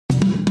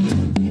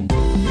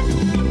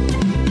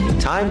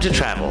Time to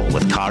travel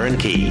with Karen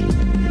Key.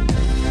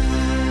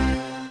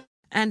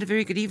 And a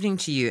very good evening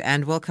to you,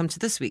 and welcome to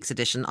this week's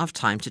edition of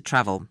Time to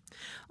Travel.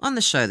 On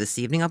the show this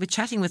evening, I'll be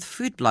chatting with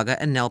food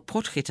blogger Anel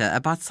Potgieter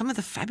about some of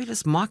the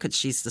fabulous markets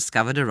she's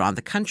discovered around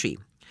the country.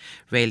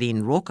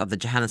 Raylene Rourke of the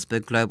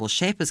Johannesburg Global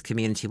Shapers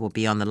community will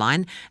be on the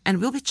line, and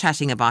we'll be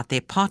chatting about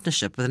their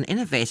partnership with an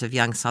innovative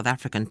young South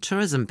African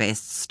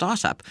tourism-based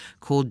startup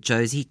called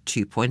Josie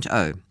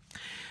 2.0.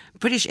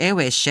 British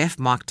Airways chef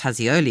Mark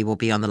Tazioli will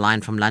be on the line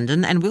from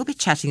London, and we'll be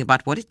chatting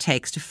about what it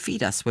takes to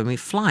feed us when we're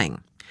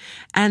flying.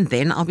 And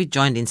then I'll be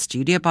joined in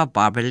studio by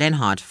Barbara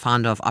Lenhart,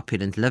 founder of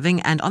Opulent Living,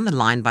 and on the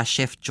line by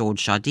Chef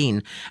George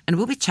Jardine, and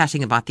we'll be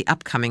chatting about the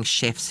upcoming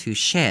Chefs Who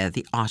Share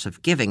the Art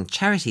of Giving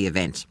charity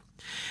event.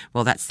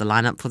 Well, that's the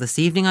lineup for this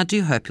evening. I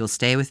do hope you'll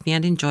stay with me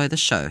and enjoy the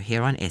show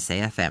here on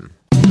SAFM.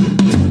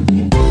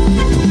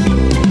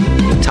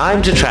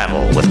 Time to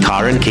travel with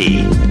Karen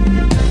Key.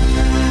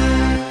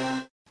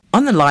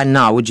 On the line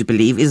now, would you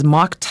believe, is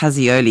Mark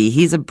Tazioli.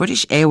 He's a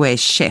British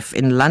Airways chef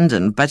in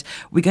London, but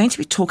we're going to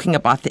be talking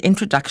about the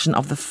introduction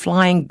of the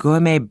Flying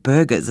Gourmet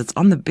Burgers. It's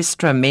on the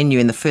bistro menu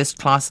in the first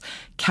class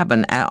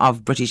cabin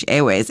of British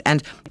Airways.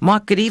 And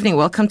Mark, good evening.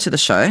 Welcome to the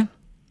show.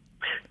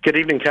 Good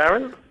evening,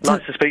 Karen.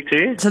 Nice to speak to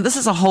you. So this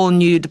is a whole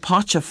new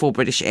departure for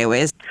British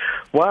Airways.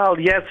 Well,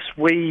 yes,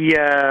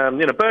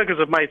 burgers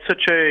have made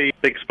such a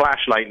big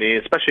splash lately,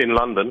 especially in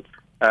London.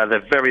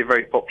 They're very,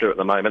 very popular at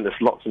the moment. There's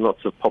lots and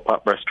lots of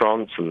pop-up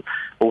restaurants and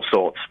all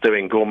sorts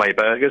doing gourmet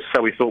burgers.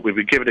 So we thought we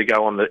would give it a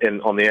go on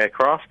the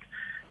aircraft.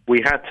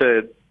 We had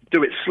to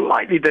do it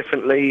slightly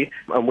differently,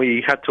 and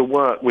we had to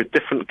work with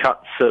different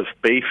cuts of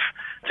beef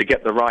to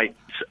get the right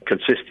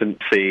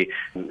consistency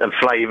and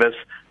flavours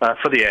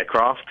for the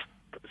aircraft.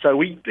 So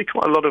we did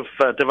quite a lot of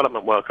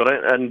development work on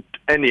it, and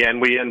in the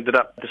end we ended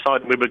up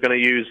deciding we were going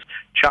to use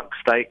chuck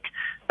steak,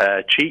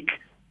 cheek,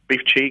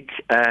 beef cheek,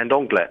 and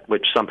onglet,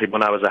 which some people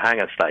know as a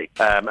hanger steak,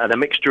 and a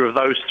mixture of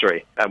those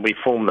three. And we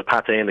formed the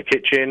pate in the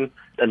kitchen,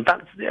 and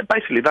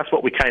that's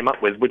what we came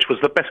up with, which was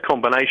the best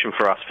combination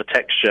for us for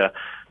texture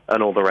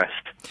and all the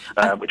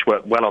rest, which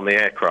worked well on the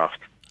aircraft.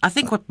 I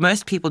think what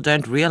most people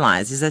don't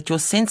realise is that your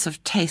sense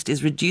of taste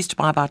is reduced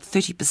by about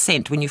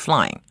 30% when you're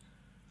flying.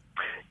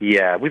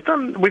 Yeah, we've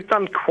done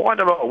quite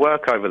a lot of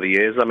work over the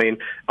years. I mean,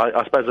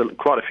 I suppose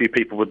quite a few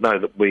people would know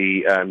that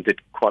we did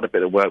quite a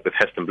bit of work with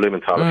Heston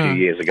Blumenthal a few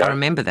years ago. I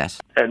remember that.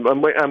 And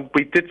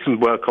we did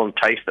some work on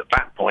taste at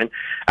that point,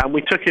 and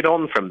we took it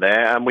on from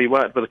there, and we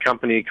worked with a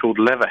company called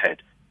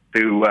Leatherhead,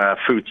 who are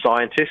food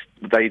scientists.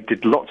 They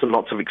did lots and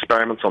lots of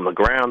experiments on the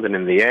ground and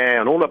in the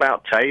air, and all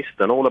about taste,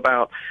 and all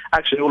about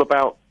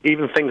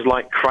even things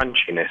like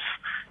crunchiness.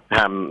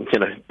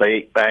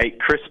 They ate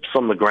crisps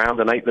on the ground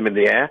and ate them in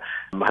the air.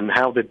 And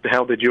how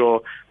did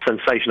your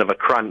sensation of a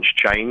crunch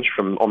change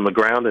from on the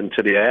ground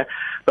into the air?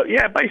 But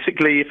yeah,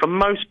 basically, for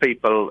most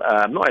people,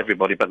 not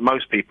everybody, but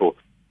most people,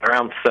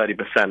 around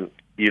 30%,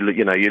 you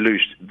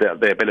lose the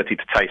ability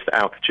to taste at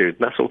altitude.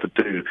 And that's all to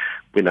do,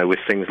 with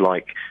things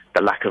like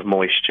the lack of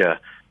moisture,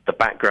 the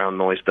background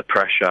noise, the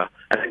pressure,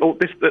 and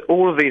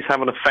all of these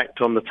have an effect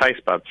on the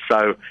taste buds.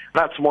 So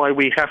that's why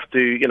we have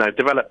to,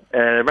 develop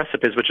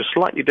recipes which are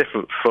slightly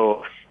different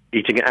for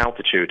eating at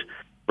altitude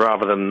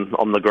rather than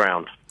on the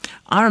ground.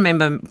 I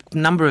remember a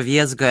number of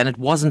years ago, and it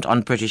wasn't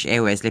on British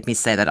Airways, let me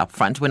say that up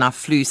front, when I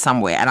flew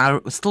somewhere, and I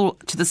still,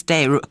 to this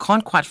day,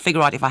 can't quite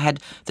figure out if I had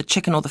the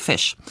chicken or the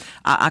fish.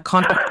 I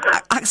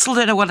still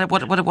don't know what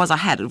it was I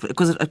had,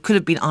 because it could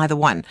have been either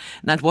one.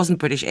 Now, it wasn't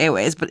British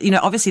Airways, but,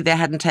 obviously they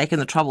hadn't taken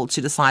the trouble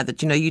to decide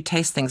that, you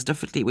taste things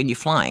differently when you're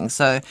flying.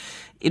 So,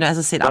 as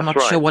I said, I'm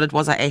not sure what it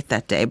was I ate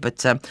that day,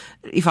 but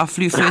if I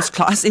flew first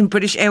class in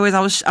British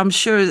Airways, I'm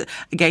sure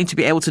going to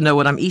be able to know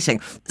what I'm eating.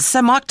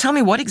 So, Mark, tell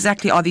me, what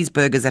exactly are these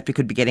burgers that we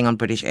could be getting on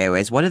British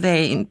Airways? What do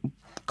they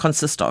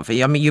consist of?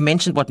 I mean, you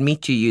mentioned what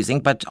meat you're using,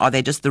 but are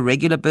they just the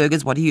regular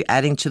burgers? What are you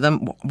adding to them?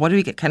 What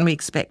can we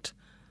expect?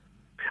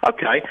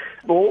 Okay.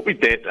 Well, what we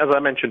did, as I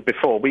mentioned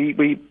before,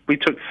 we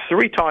took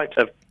three types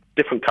of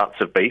different cuts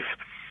of beef,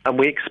 and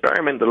we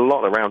experimented a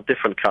lot around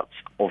different cuts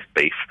of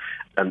beef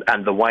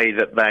and the way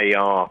that they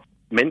are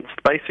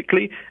minced,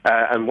 basically,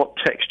 and what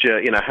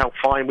texture, how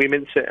fine we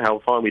mince it, how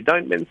fine we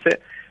don't mince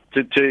it,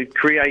 to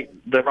create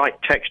the right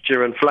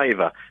texture and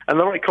flavour, and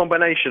the right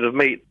combination of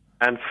meat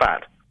and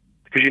fat,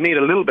 because you need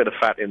a little bit of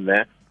fat in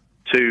there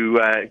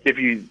to give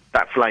you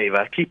that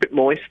flavour, keep it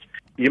moist.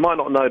 You might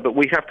not know, but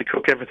we have to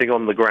cook everything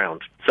on the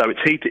ground. So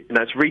it's heated,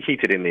 it's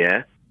reheated in the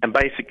air, and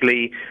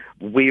basically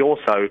we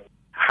also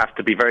have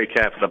to be very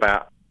careful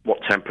about what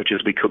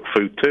temperatures we cook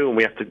food to, and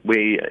we have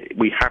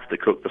to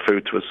cook the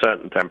food to a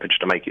certain temperature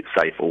to make it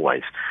safe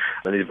always.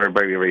 And it's very,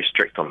 very, very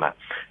strict on that.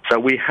 So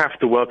we have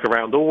to work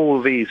around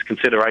all these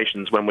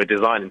considerations when we're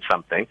designing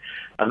something,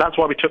 and that's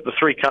why we took the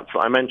three cuts that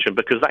I mentioned,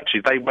 because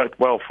actually they worked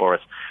well for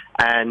us.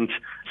 And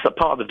so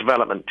part of the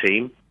development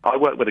team, I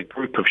work with a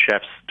group of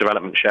chefs,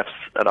 development chefs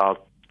at our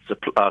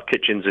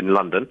kitchens in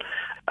London,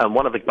 and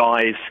one of the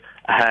guys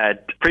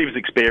had previous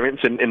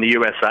experience in the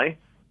USA,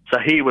 so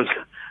he was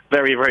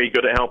very, very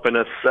good at helping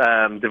us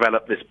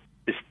develop this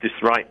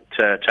right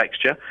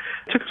texture.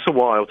 It took us a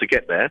while to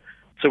get there,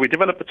 So we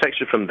develop the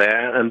texture from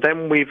there, and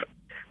then we've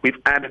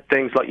added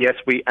things like, yes,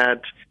 we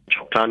add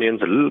chopped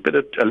onions, a little bit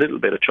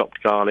of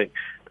chopped garlic,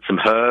 some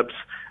herbs,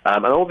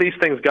 and all these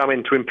things go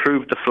in to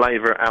improve the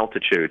flavour at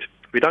altitude.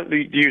 We don't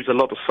use a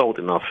lot of salt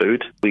in our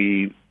food.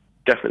 We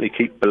definitely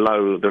keep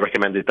below the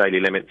recommended daily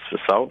limits for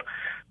salt.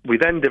 We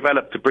then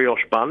developed a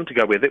brioche bun to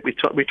go with it.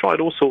 We tried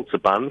all sorts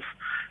of buns,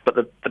 but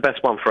the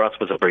best one for us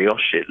was a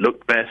brioche. It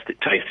looked best, it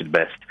tasted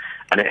best,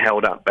 and it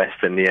held up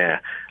best in the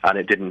air, and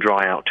it didn't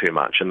dry out too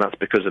much, and that's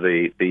because of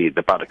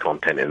the butter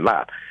content in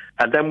that.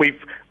 And then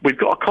we've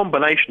got a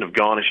combination of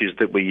garnishes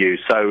that we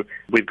use. So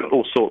we've got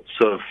all sorts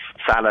of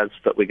salads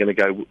that are going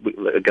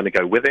to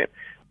go with it,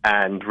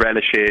 and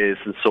relishes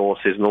and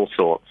sauces and all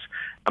sorts.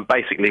 And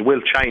basically,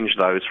 we'll change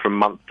those from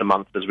month to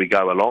month as we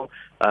go along.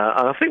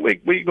 And I think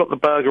we got the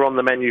burger on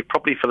the menu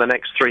probably for the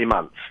next 3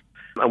 months,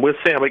 and we'll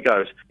see how it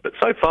goes. But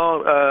so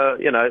far,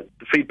 the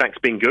feedback's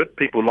been good.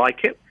 People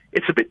like it.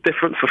 It's a bit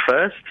different for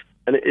first,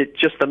 and it's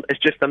just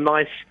a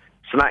nice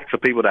snack for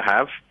people to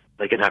have.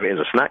 They can have it as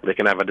a snack. They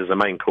can have it as a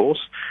main course.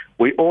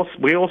 We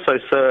also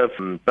serve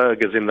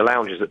burgers in the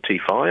lounges at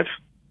T5,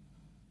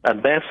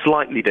 and they're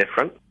slightly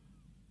different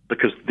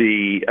because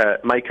the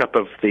makeup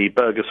of the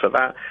burgers for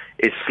that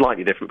is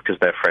slightly different because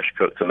they're fresh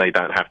cooked and they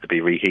don't have to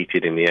be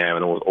reheated in the air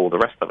and all the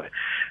rest of it.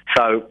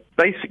 So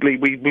basically,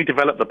 we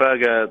develop the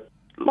burger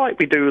like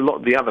we do a lot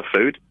of the other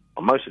food,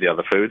 or most of the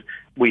other food.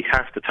 We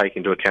have to take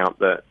into account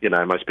that,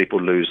 most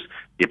people lose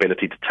the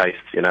ability to taste,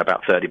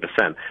 about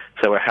 30%.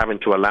 So we're having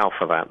to allow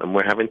for that, and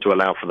we're having to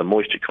allow for the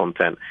moisture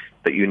content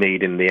that you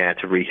need in the air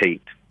to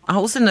reheat. I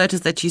also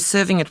noticed that you're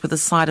serving it with a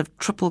side of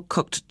triple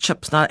cooked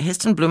chips. Now,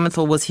 Heston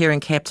Blumenthal was here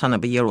in Cape Town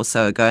a year or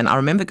so ago, and I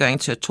remember going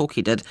to a talk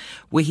he did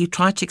where he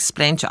tried to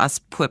explain to us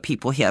poor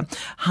people here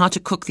how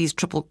to cook these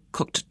triple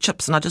cooked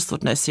chips. And I just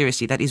thought, no,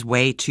 seriously, that is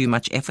way too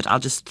much effort. I'll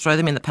just throw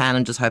them in the pan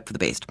and just hope for the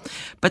best.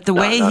 But the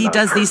way he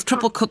does these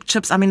triple cooked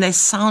chips, I mean, they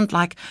sound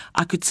like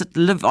I could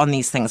live on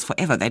these things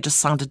forever. They just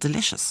sounded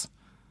delicious.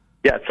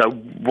 Yeah, so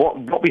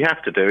what we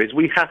have to do is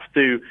we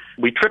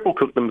triple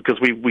cook them because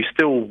we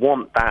still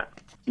want that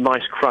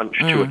nice crunch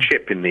to a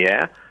chip in the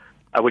air,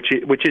 which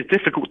is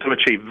difficult to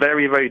achieve,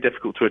 very, very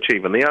difficult to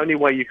achieve. And the only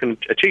way you can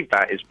achieve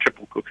that is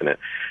triple cooking it.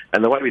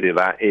 And the way we do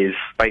that is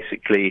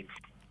basically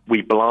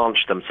we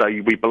blanch them. So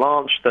we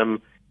blanch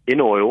them in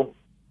oil,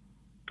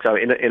 so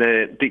in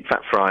a deep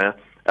fat fryer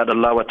at a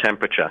lower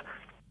temperature.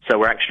 So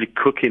we're actually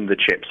cooking the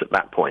chips at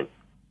that point.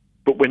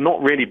 But we're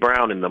not really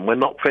browning them. We're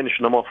not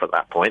finishing them off at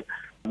that point.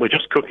 We're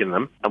just cooking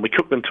them, and we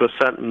cook them to a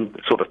certain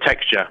sort of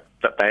texture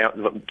that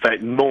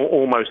they're more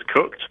almost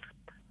cooked.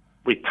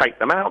 We take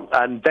them out,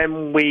 and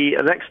then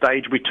the next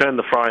stage, we turn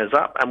the fryers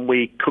up, and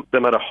we cook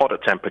them at a hotter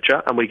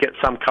temperature, and we get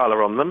some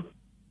colour on them,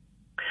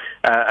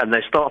 and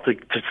they start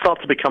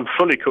to become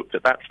fully cooked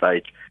at that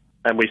stage,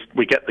 and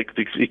we get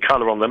the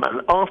colour on them,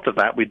 and after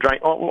that, we drain.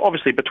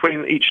 Obviously,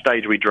 between each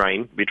stage, we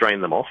drain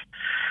them off,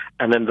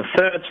 and then the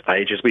third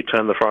stage is we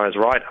turn the fryers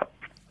right up.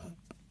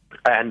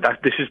 And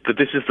this is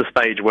the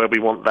stage where we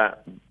want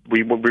that.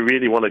 We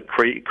really want to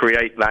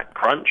create that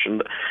crunch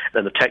and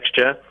the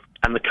texture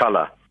and the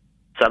colour.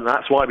 So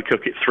that's why we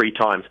cook it 3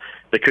 times,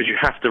 because you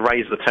have to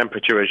raise the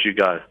temperature as you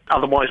go.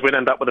 Otherwise, we'd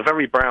end up with a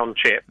very brown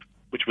chip,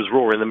 which was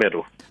raw in the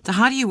middle. So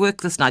how do you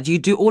work this now? Do you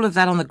do all of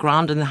that on the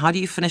ground, and how do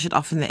you finish it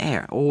off in the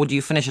air? Or do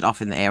you finish it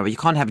off in the air? You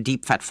can't have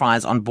deep fat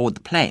fryers on board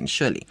the plane,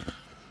 surely.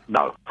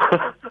 No.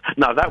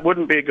 No, that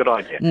wouldn't be a good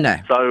idea. No.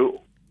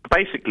 So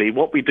basically,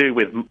 what we do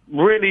with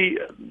really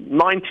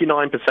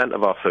 99%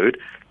 of our food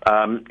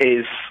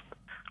is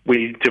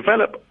we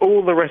develop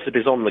all the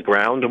recipes on the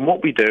ground, and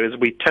what we do is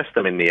we test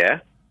them in the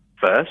air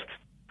first.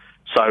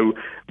 So,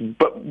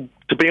 but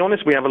to be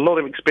honest, we have a lot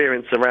of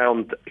experience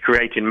around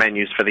creating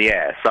menus for the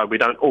air, so we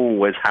don't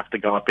always have to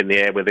go up in the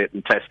air with it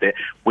and test it.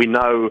 We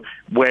know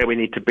where we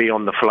need to be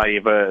on the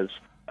flavours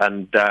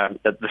and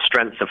the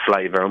strengths of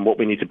flavour and what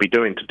we need to be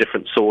doing to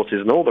different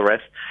sauces and all the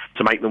rest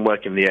to make them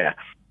work in the air.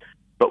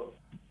 But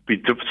we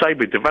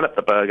developed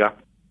the burger,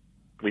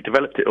 we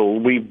developed it all.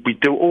 We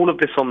do all of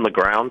this on the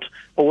ground.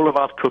 All of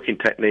our cooking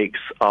techniques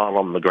are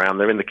on the ground.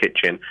 They're in the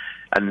kitchen.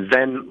 And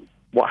then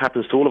what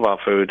happens to all of our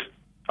food,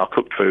 our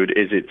cooked food,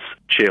 is it's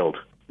chilled.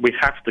 We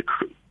have to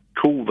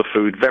cool the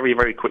food very,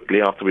 very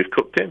quickly after we've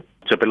cooked it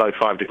to below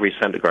 5 degrees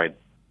centigrade.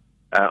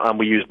 And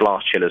we use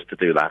blast chillers to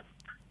do that.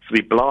 So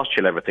we blast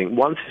chill everything.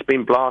 Once it's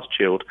been blast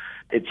chilled,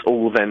 it's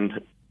all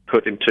then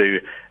put into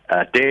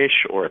a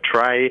dish or a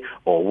tray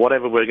or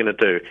whatever we're going to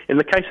do. In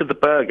the case of the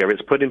burger,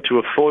 it's put into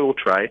a foil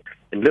tray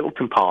in little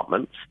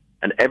compartments,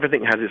 and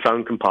everything has its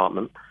own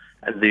compartment.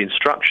 And the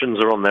instructions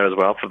are on there as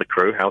well for the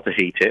crew, how to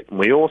heat it. And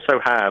we also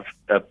have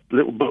a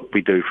little book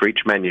we do for each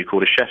menu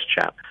called a chef's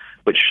chat,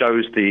 which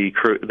shows the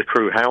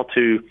crew how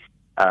to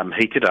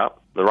heat it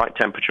up, the right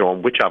temperature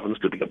on which ovens,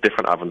 because we've got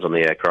different ovens on the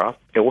aircraft.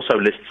 It also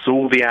lists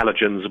all the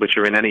allergens which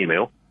are in any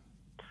meal.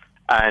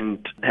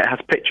 And it has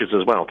pictures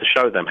as well to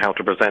show them how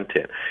to present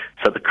it.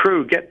 So the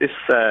crew get this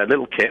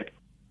little kit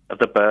of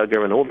the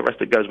burger and all the rest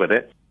that goes with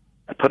it,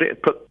 put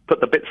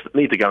the bits that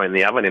need to go in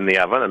the oven,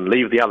 and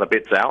leave the other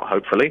bits out,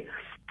 hopefully.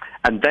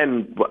 And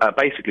then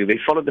basically they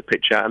follow the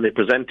picture and they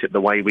present it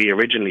the way we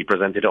originally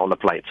presented it on the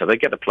plate. So they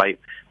get a plate,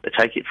 they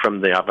take it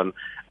from the oven,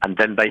 and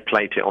then they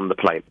plate it on the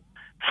plate.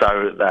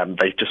 So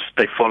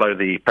they follow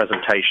the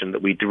presentation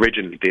that we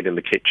originally did in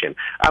the kitchen.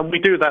 And we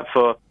do that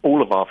for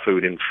all of our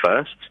food in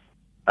first.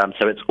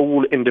 So it's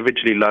all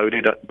individually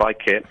loaded by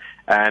kit,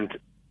 and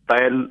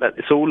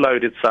it's all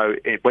loaded so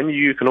when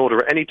you can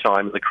order at any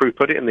time, the crew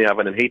put it in the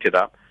oven and heat it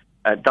up.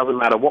 It doesn't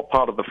matter what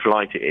part of the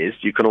flight it is,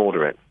 you can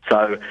order it.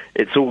 So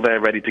it's all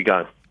there ready to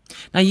go.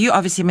 Now, you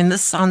obviously,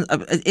 this sounds,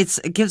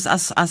 it gives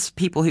us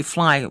people who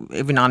fly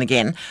every now and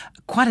again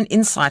quite an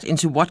insight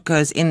into what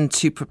goes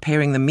into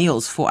preparing the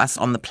meals for us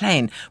on the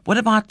plane. What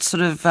about sort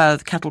of the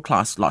cattle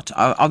class lot?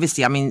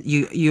 Obviously,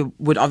 you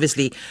would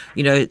obviously,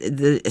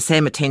 the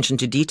same attention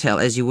to detail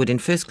as you would in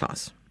first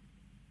class.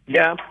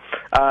 Yeah.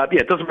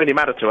 It doesn't really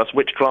matter to us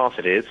which class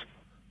it is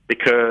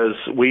because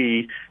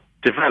we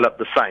develop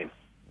the same.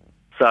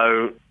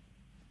 So,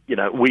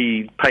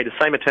 we pay the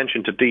same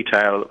attention to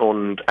detail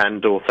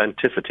and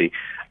authenticity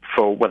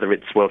for whether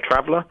it's World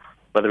Traveller,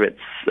 whether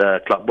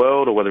it's Club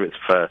World, or whether it's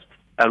First.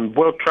 And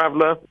World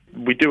Traveller,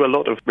 we do a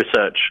lot of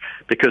research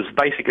because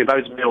basically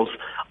those meals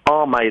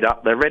are made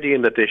up, they're ready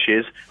in the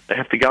dishes, they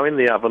have to go in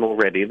the oven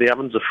already, the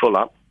ovens are full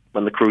up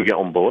when the crew get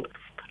on board,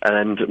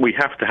 and we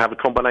have to have a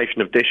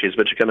combination of dishes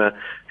which are going to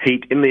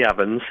heat in the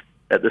ovens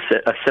at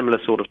a similar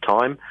sort of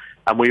time.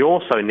 And we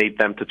also need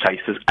them to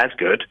taste as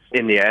good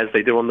in the air as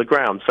they do on the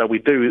ground. So we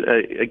do,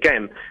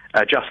 again,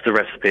 adjust the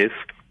recipes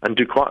and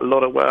do quite a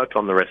lot of work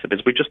on the recipes.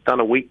 We've just done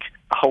a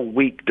whole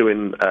week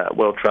doing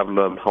World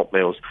Traveller hot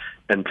meals.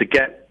 And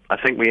I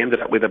think we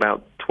ended up with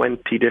about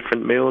 20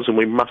 different meals, and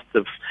we must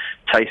have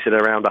tasted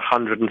around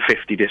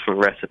 150 different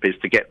recipes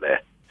to get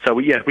there. So,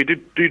 we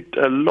do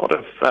a lot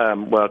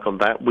of work on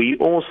that. We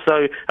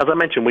also, as I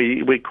mentioned,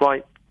 we're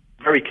quite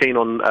very keen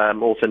on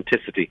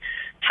authenticity.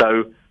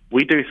 So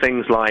we do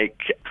things like,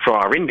 for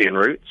our Indian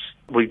routes,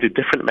 we do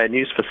different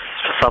menus for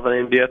southern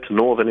India to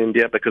northern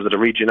India because of the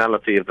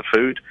regionality of the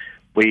food.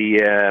 We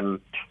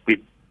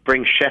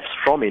bring chefs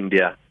from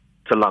India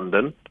to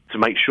London to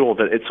make sure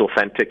that it's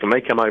authentic, and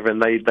they come over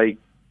and they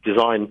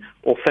design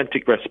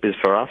authentic recipes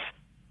for us.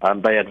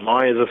 They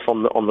advise us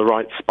on the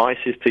right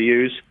spices to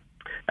use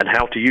and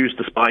how to use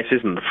the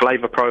spices and the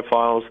flavour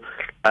profiles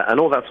and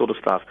all that sort of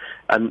stuff.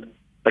 And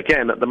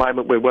again, at the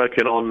moment we're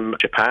working on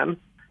Japan.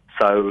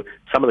 So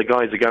some of the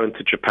guys are going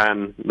to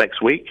Japan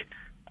next week,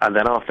 and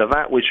then after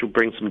that we shall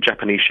bring some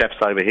Japanese chefs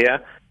over here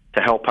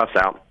to help us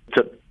out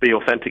to be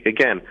authentic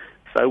again.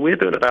 So we're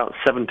doing about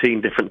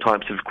 17 different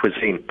types of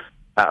cuisine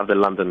out of the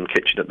London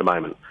kitchen at the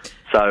moment.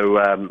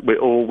 So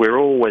we're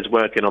always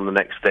working on the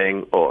next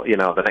thing or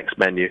the next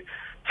menu.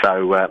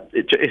 So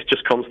it's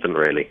just constant,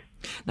 really.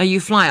 Now you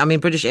fly,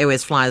 British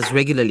Airways flies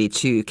regularly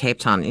to Cape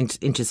Town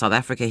into South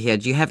Africa here.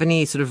 Do you have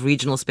any sort of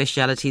regional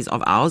specialities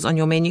of ours on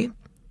your menu?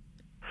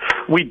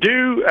 We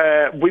do.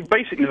 We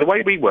basically, the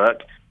way we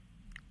work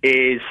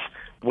is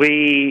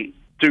we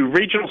do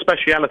regional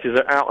specialities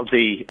out of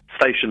the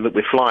station that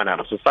we're flying out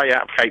of. So say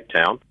out of Cape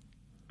Town,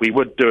 we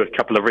would do a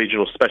couple of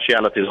regional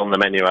specialities on the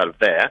menu out of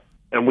there.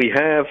 And we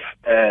have,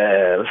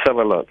 let's have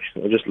a look.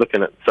 I'm just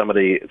looking at some of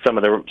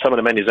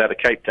the menus out of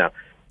Cape Town.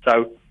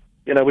 So,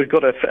 we've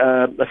got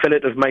a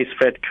fillet of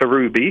maize-fed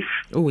Karoo beef.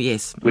 Oh,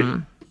 yes.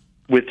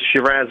 With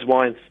Shiraz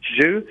wine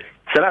jus.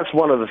 So that's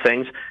one of the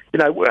things.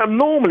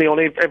 Normally on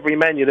every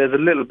menu there's a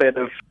little bit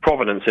of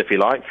provenance, if you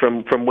like,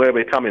 from where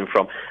we're coming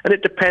from. And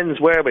it depends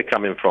where we're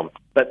coming from.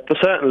 But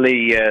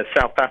certainly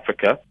South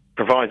Africa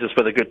provides us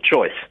with a good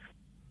choice.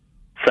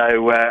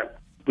 So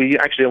we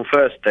actually on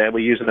first there, we're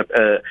using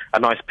a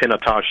nice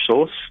pinotage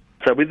sauce.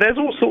 So there's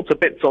all sorts of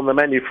bits on the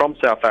menu from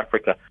South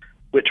Africa,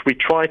 which we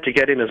try to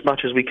get in as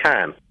much as we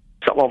can.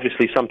 So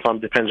obviously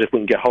sometimes depends if we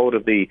can get hold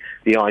of the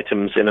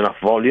items in enough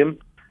volume.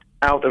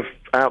 Out of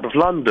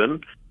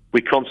London,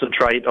 we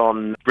concentrate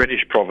on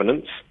British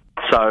provenance.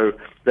 So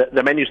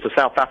the menus to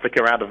South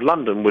Africa out of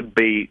London would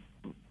be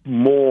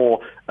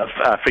more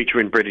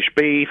featuring British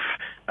beef,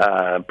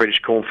 British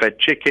corn-fed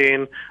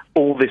chicken,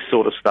 all this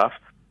sort of stuff.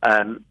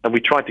 And we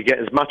try to get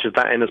as much of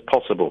that in as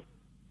possible.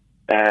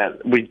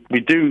 We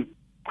do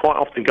quite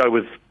often go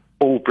with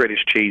all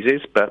British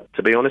cheeses, but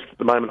to be honest, at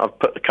the moment I've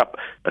put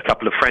a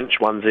couple of French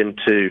ones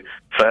into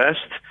first,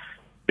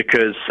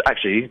 because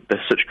actually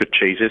they're such good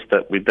cheeses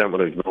that we don't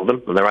want to ignore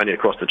them, and they're only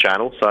across the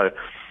channel, so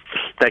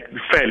they're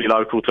fairly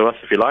local to us,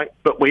 if you like.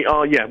 But we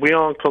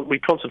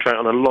concentrate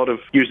on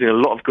using a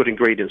lot of good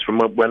ingredients from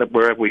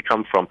wherever we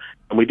come from,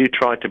 and we do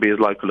try to be as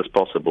local as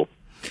possible.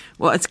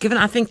 Well, it's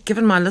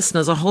given my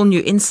listeners a whole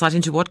new insight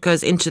into what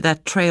goes into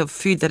that tray of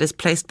food that is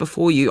placed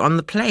before you on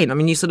the plane.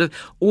 You sort of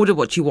order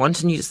what you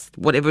want and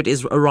whatever it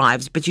is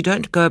arrives, but you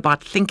don't go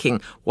about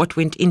thinking what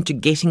went into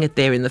getting it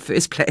there in the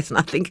first place. And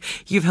I think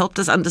you've helped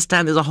us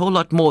understand there's a whole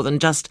lot more than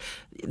just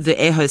the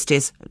air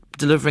hostess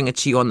delivering it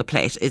to you on the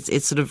plate.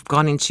 It's sort of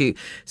gone into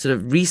sort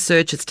of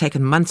research. It's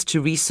taken months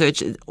to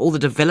research all the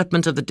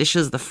development of the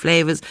dishes, the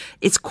flavors.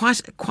 It's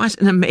quite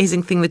an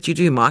amazing thing that you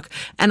do, Mark.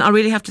 And I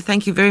really have to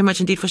thank you very much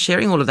indeed for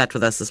sharing all of that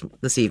with us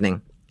this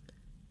evening.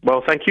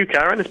 Well, thank you,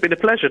 Karen. It's been a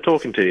pleasure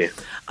talking to you.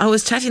 I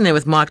was chatting there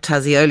with Mark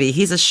Tazioli.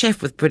 He's a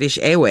chef with British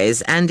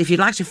Airways. And if you'd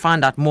like to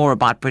find out more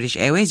about British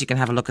Airways, you can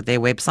have a look at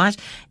their website.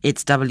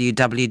 It's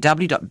www.ba.com.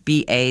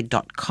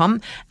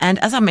 And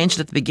as I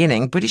mentioned at the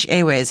beginning, British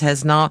Airways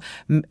has now,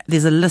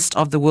 there's a list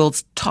of the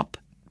world's top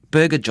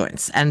burger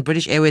joints, and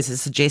British Airways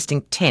is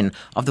suggesting 10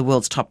 of the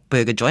world's top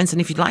burger joints. And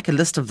if you'd like a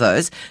list of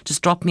those,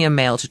 just drop me a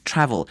mail to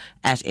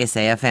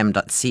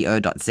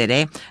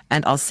travel@safm.co.za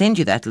and I'll send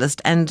you that list.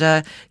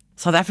 And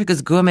South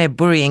Africa's Gourmet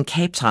Boerie in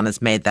Cape Town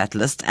has made that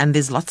list, and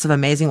there's lots of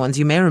amazing ones.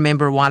 You may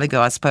remember a while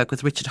ago I spoke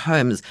with Richard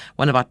Holmes,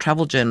 one of our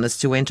travel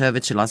journalists who went over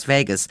to Las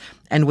Vegas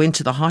and went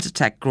to the Heart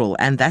Attack Grill,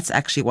 and that's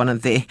actually one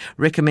of their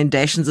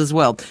recommendations as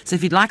well. So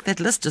if you'd like that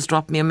list, just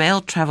drop me a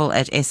mail,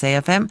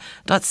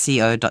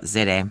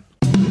 travel@safm.co.za.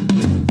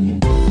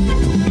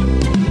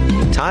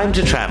 Time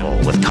to travel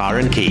with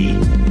Karen Key.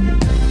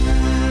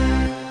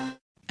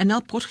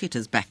 Nell Potgieter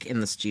is back in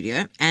the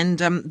studio, and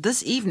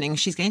this evening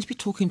she's going to be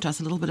talking to us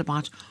a little bit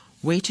about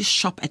where to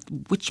shop at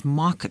which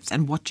markets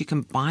and what you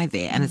can buy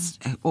there. And it's,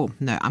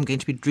 I'm going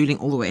to be drooling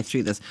all the way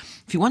through this.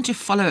 If you want to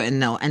follow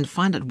Nell and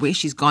find out where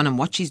she's gone and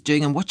what she's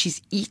doing and what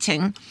she's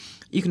eating,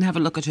 you can have a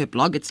look at her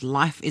blog. It's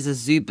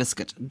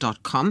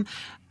lifeisazoobiscuit.com.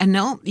 And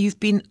Nell, you've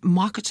been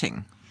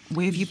marketing.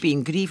 Where have you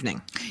been? Good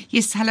evening.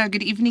 Yes, hello,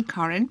 good evening,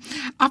 Karen.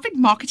 I've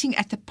been marketing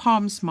at the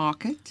Palms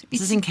Market.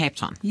 This is in Cape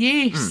Town.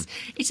 Yes.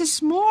 It's a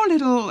small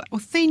little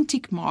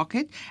authentic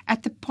market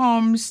at the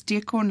Palms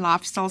Deercorn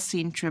Lifestyle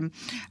Centrum,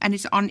 and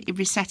it's on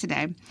every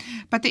Saturday.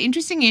 But the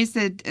interesting is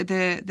that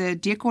the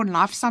Deercorn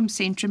Lifestyle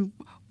Centrum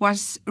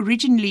was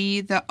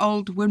originally the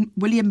old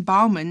William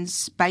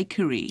Bauman's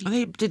bakery. Oh,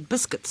 they did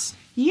biscuits.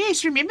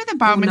 Yes, remember the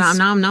Bauman's? Oh,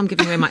 now I'm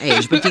giving away my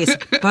age, but yes,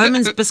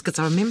 Bauman's biscuits,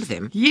 I remember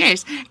them.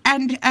 Yes,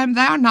 and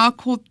they are now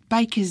called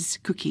Baker's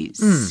cookies.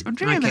 Do you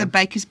remember the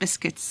Baker's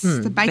biscuits?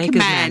 The Baker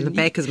Man. The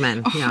Baker's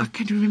Man, Oh, yeah. I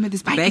can remember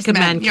this Baker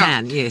Man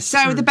can, yes.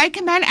 So the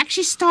Baker Man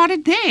actually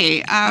started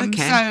there.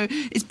 So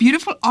it's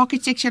beautiful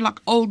architecture, like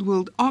old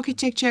world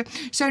architecture.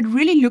 So it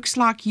really looks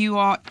like you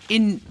are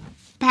in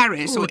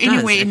Paris or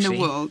anywhere in the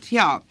world.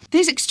 Yeah.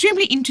 There's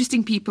extremely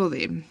interesting people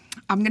there.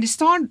 I'm going to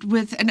start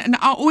with, and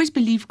I always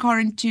believe,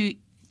 Karen, to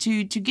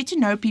get to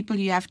know people,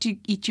 you have to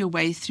eat your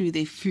way through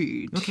their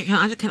food. Okay,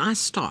 can I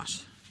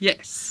start?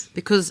 Yes.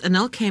 Because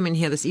Anel came in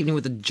here this evening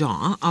with a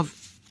jar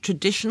of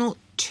traditional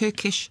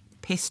Turkish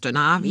pesto.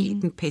 Now, I've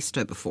eaten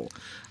pesto before.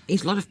 I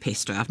eat a lot of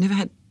pesto. I've never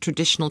had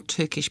traditional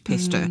Turkish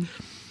pesto.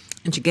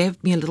 And she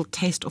gave me a little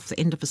taste off the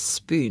end of a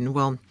spoon.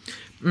 Well,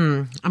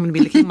 I'm going to be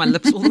licking my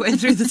lips all the way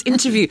through this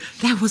interview.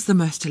 That was the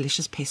most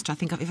delicious pesto I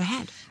think I've ever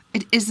had.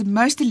 It is the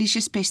most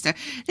delicious pesto.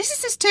 This is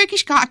this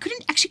Turkish guy. I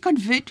couldn't actually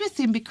convert with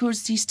him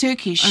because he's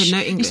Turkish. Oh,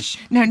 no English?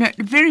 No,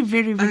 very,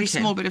 very, very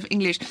small bit of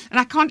English. And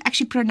I can't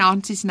actually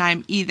pronounce his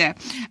name either.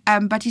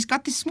 But he's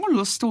got this small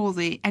little store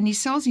there and he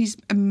sells these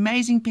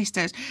amazing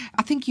pestos.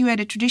 I think you had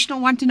a traditional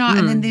one tonight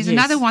and then there's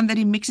another one that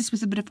he mixes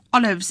with a bit of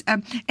olives.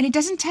 And it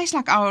doesn't taste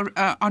like our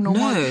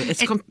normal. No,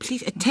 it's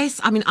complete. It tastes,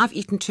 I mean, I've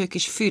eaten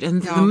Turkish food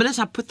and the minute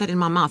I put that in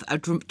my mouth,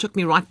 it took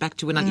me right back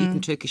to when I'd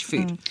eaten Turkish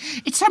food.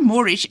 It's so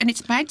Moorish and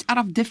it's made out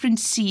of different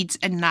seeds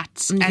and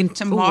nuts and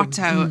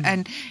tomato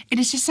and it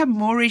is just so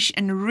Moorish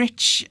and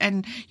rich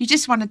and you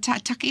just want to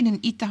tuck in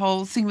and eat the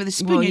whole thing with a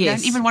spoon. Well, you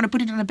don't even want to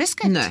put it on a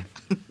biscuit. No.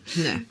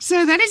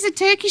 So that is a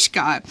Turkish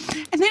guy.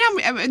 And then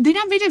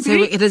I made a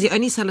very... So does he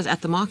only sell it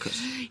at the market?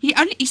 He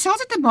sells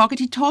at the market.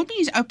 He told me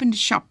he's opened a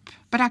shop,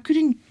 but I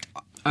couldn't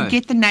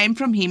get the name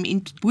from him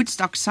in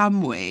Woodstock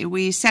somewhere.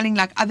 We're selling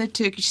like other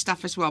Turkish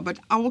stuff as well, but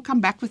I will come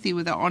back with you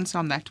with the answer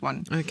on that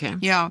one. Okay.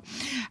 Yeah.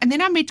 And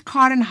then I met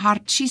Karen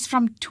Hart. She's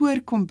from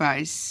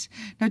Toerkombuis.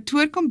 Now,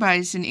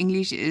 Toerkombuis in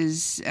English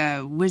is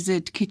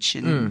Wizard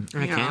Kitchen.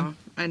 Okay. Yeah.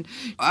 And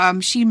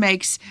she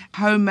makes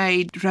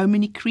homemade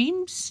Romany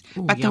creams,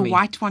 but yummy. the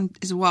white one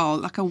as well,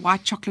 like a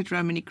white chocolate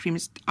Romany cream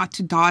is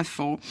to die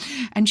for.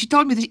 And she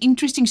told me the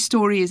interesting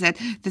story is that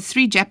the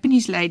 3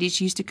 Japanese ladies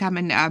used to come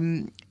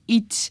and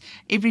eat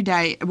every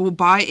day, will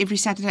buy every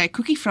Saturday a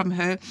cookie from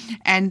her,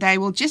 and they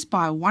will just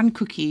buy one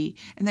cookie.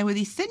 And they were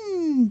these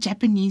thin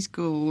Japanese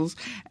girls,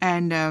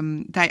 and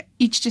they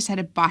each just had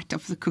a bite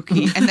of the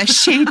cookie, and they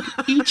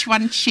each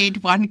one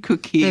shared one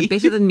cookie. They're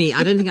better than me.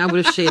 I don't think I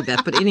would have shared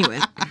that, but anyway.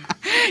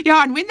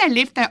 Yeah, and when they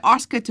left, they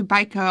asked her to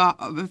bake her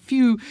a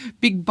few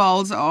big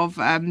bowls of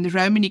the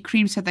Romany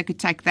cream so they could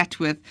take that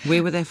with.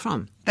 Where were they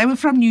from? They were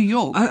from New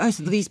York. Oh,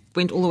 so these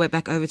went all the way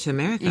back over to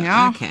America.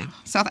 Yeah. Okay.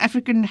 South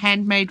African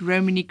handmade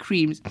Romany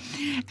creams.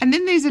 And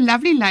then there's a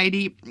lovely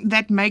lady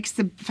that makes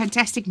the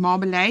fantastic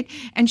marmalade.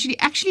 And she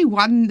actually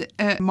won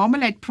a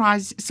marmalade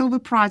prize, silver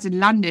prize in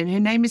London.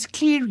 Her name is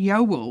Claire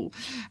Yowell.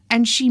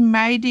 And she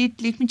made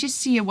it, let me just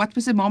see, what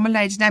was the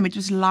marmalade's name? It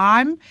was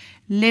lime,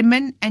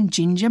 lemon and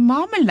ginger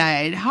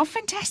marmalade. How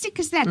fantastic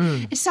is that?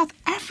 A South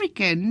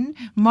African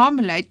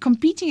marmalade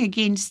competing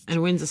against...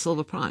 And wins a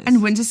silver prize.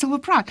 And wins a silver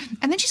prize.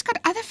 And then she's got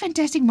other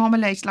fantastic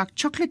marmalades like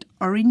chocolate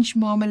orange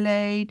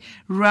marmalade,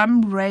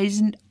 rum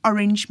raisin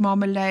orange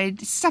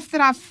marmalade, stuff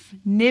that I've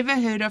never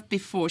heard of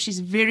before. She's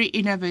very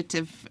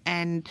innovative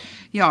and,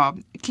 yeah,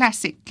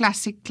 classic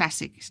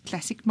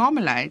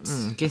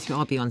marmalades. Guess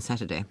I'll be on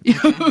Saturday.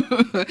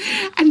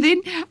 And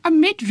then I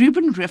met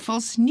Ruben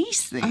Riffle's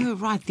niece there. Oh,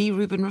 right, the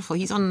Ruben Riffle.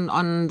 He's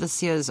on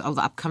this year's of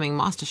the upcoming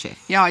MasterChef.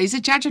 Yeah, he's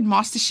a judge on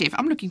MasterChef.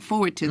 I'm looking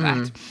forward to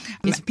that.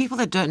 Yes, for people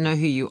that don't know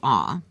who you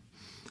are,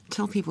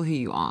 tell people who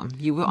you are.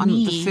 You were on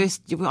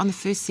the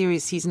first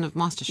season of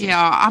MasterChef.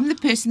 Yeah, I'm the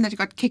person that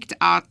got kicked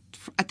out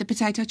at the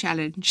potato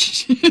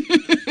challenge.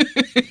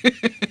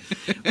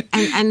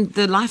 And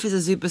the life as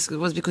a Zoo Biscuit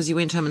was because you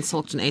went home and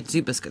sulked and ate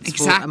Zoo Biscuits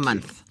for a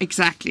month.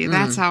 Exactly.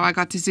 That's how I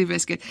got to Zoo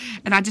Biscuit.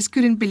 And I just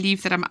couldn't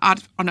believe that I'm out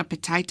on a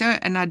potato,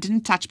 and I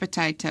didn't touch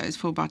potatoes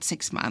for about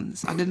 6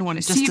 months. I didn't want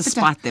to see just to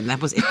spite them.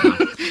 That was it.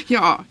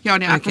 Now. No,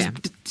 Okay. I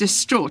was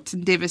distraught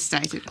and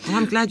devastated. Well,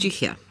 I'm glad you're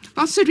here.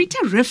 Well, Sarita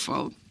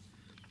Riffle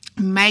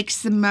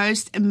makes the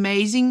most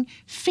amazing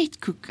vet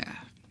cooker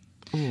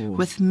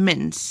with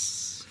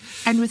mince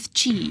and with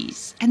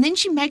cheese. And then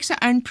she makes her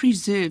own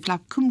preserve,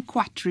 like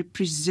kumquat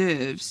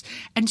preserves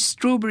and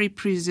strawberry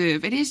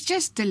preserve. It is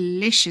just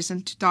delicious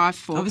and to die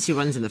for. Obviously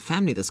runs in the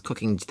family, this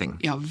cooking thing.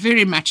 Yeah,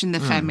 very much in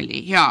the family,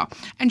 yeah.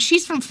 And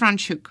she's from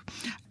Franschhoek.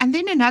 And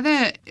then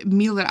another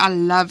meal that I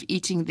love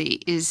eating there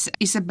is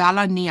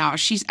Isabella Niau.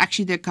 She's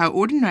actually the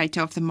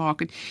coordinator of the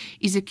market.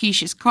 Is a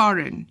quiches.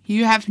 Karen,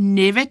 you have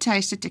never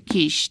tasted a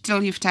quiche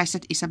till you've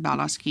tasted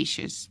Isabella's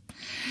quiches.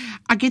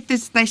 I get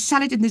this, they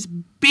sell it in this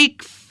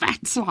big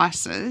fat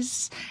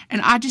slices, and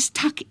I just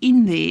tuck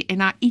in there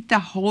and I eat the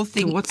whole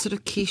thing. So what sort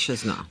of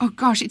quiches now? Oh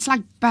gosh, it's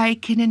like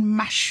bacon and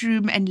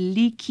mushroom and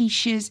leek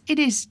quiches. It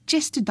is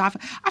just to die for.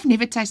 I've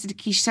never tasted a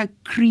quiche so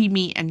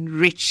creamy and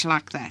rich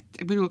like that.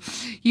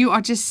 You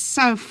are just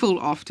so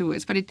full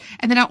afterwards.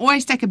 And then I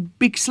always take a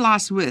big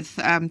slice with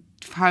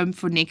home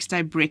for next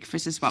day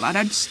breakfast as well. I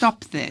don't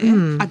stop there.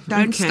 I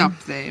don't stop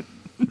there.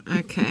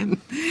 Okay.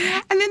 And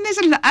then there's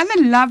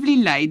another lovely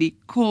lady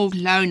called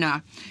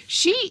Lona.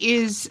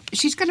 She's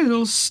got a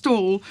little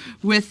stall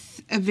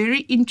with a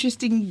very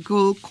interesting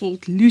girl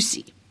called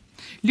Lucy.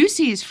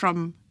 Lucy is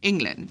from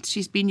England.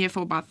 She's been here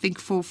for about, I think,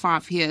 4 or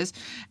 5 years.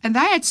 And they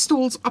had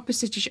stalls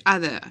opposite each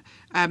other.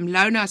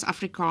 Lona is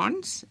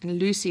Afrikaans and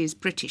Lucy is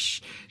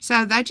British.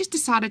 So they just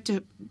decided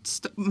to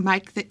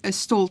make a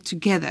stall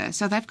together.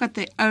 So they've got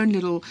their own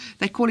little,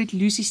 they call it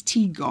Lucy's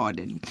Tea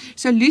Garden.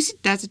 So Lucy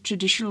does a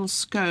traditional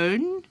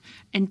scone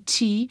and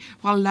tea,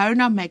 while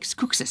Lona makes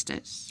cook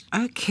sisters.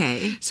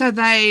 Okay. So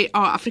they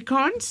are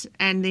Afrikaans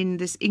and then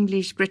this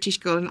English-British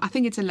girl. And I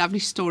think it's a lovely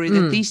story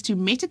that these two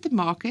met at the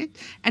market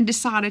and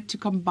decided to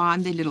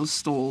combine their little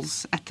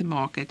stalls at the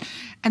market.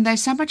 And they're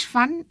so much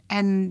fun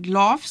and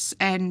laughs.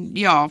 And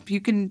yeah, you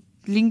can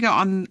linger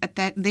on at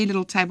their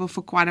little table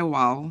for quite a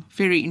while.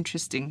 Very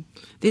interesting.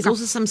 There's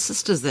also some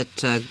sisters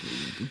that are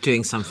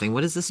doing something.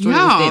 What is the story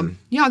with them?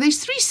 Yeah, there's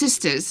 3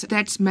 sisters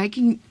that's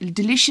making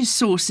delicious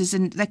sauces,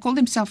 and they call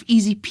themselves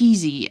Easy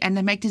Peasy, and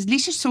they make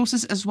delicious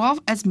sauces as well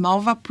as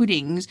malva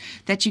puddings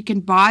that you can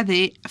buy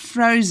there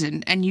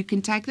frozen, and you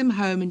can take them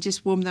home and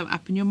just warm them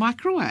up in your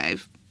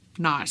microwave.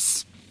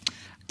 Nice.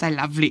 They're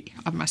lovely,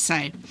 I must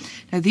say.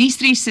 Now, these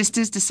 3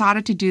 sisters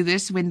decided to do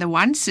this when the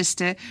one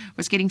sister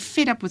was getting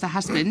fed up with her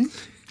husband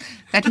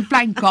that was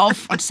playing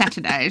golf on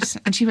Saturdays,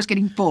 and she was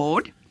getting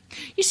bored.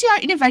 You see how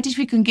innovative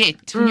we can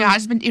get when your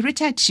husband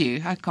irritates you,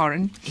 huh,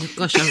 Karen? Oh,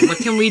 gosh, what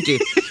can we do?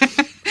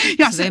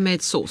 Yeah, So they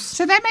made sauce.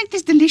 So they make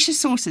these delicious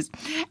sauces.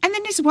 And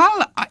then as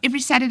well, every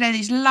Saturday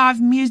there's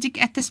live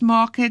music at this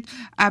market.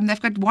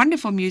 They've got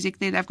wonderful music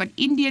there. They've got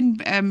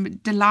Indian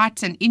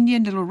delights and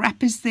Indian little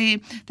rappers there.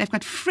 They've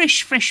got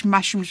fresh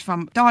mushrooms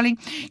from Darling.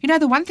 You know,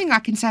 the one thing I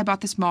can say about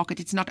this market,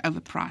 it's not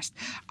overpriced.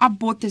 I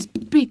bought this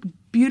big,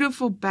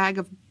 beautiful bag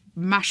of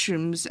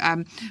mushrooms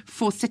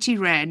for 30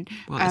 Rand.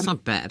 Well, that's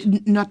not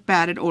bad. Not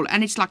bad at all.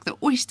 And it's like the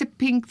oyster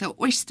pink, the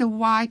oyster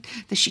white,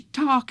 the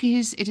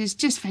shiitakes. It is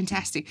just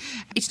fantastic.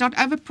 It's not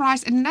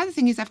overpriced. And another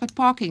thing is they've got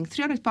parking,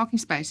 300 parking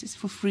spaces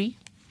for free.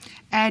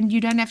 And you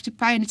don't have to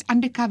pay, and it's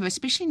undercover,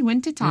 especially in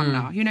wintertime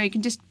now. You know, you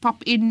can just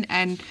pop in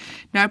and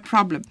no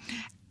problem.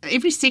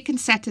 Every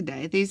second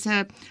Saturday, there's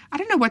I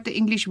don't know what the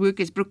English word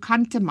is,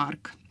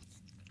 Brokantemark.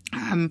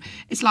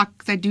 It's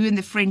like they do in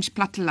the French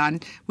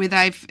platteland, where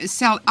they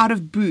sell out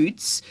of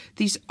boots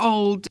these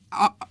old,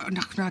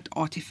 not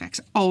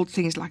artifacts, old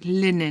things like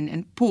linen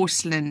and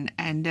porcelain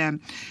and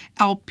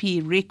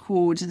LP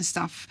records and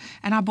stuff.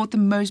 And I bought the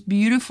most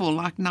beautiful,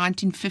 like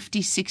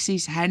 1950s,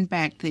 60s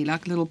handbag there,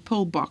 like a little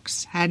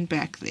pillbox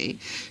handbag there.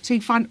 So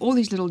you find all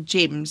these little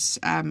gems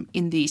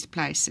in these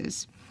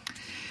places.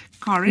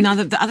 Karen? Now,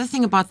 the other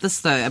thing about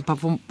this, though,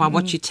 by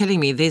what you're telling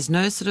me, there's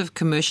no sort of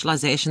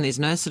commercialization. There's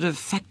no sort of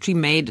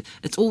factory-made.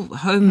 It's all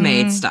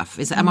homemade stuff.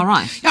 Am I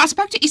right? Yeah, I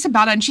spoke to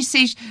Isabella, and she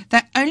says they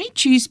only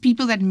choose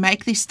people that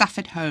make their stuff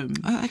at home.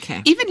 Oh,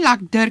 okay. Even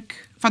like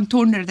Dirk van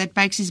Tonder that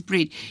bakes his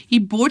bread. He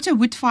bought a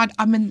wood-fired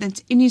oven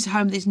that's in his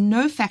home. There's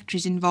no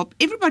factories involved.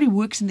 Everybody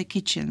works in the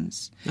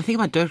kitchens. The thing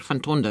about Dirk van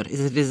Tonder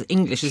is it is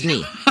English, isn't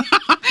he?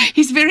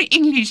 He's very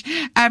English.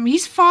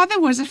 His father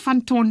was a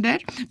van Tonder,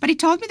 but he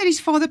told me that his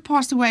father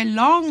passed away a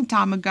long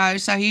time ago,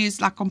 so he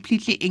is like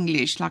completely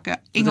English, like a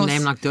With a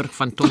name like Dirk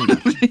van Tonder.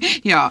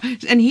 Yeah,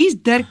 and he's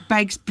Dirk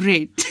Bakes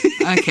Bread.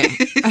 Okay.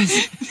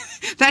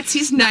 That's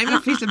his name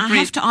of his bread. I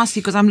have to ask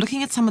you, because I'm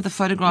looking at some of the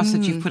photographs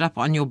that you've put up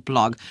on your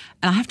blog,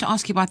 and I have to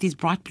ask you about these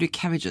bright blue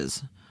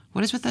cabbages.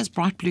 What is with those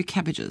bright blue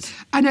cabbages?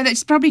 I know,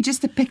 that's probably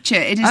just the picture.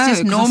 It is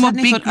just normal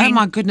big thought, green. oh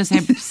my goodness,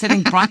 they're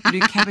selling bright blue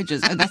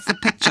cabbages. Oh, that's the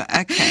picture.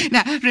 Okay.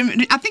 Now,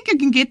 I think you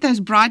can get those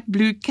bright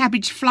blue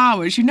cabbage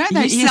flowers. You know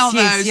they sell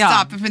those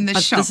type of in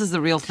the shop. This is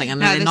the real thing,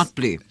 and they're not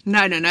blue.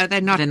 No, they're not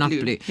They're not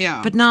blue. blue.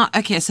 Yeah. But now,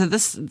 okay, so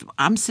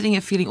I'm sitting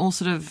here feeling all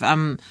sort of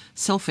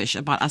selfish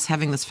about us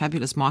having this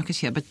fabulous market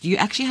here, but you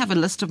actually have a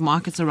list of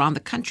markets around the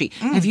country.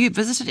 Have you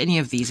visited any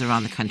of these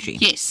around the country?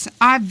 Yes,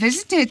 I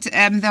visited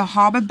the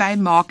Harbour Bay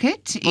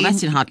Market. Well,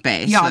 that's in Hart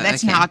Bay. Yeah,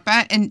 that's in Hart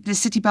Bay, and the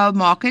City Bowl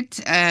Market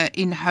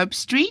in Hope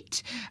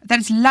Street. That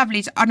is lovely.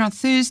 It's on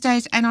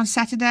Thursdays and on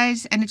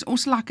Saturdays, and it's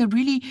also like a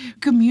really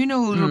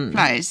communal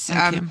place.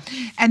 Okay.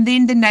 And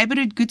then the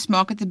Neighbourhood Goods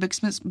Market, the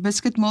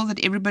Biscuit Mall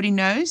that everybody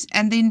knows,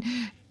 and then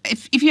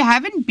if you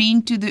haven't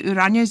been to the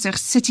Oranjezig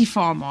City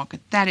Farm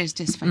Market, that is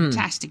just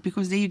fantastic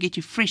because there you get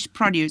your fresh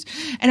produce.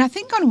 And I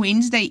think on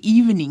Wednesday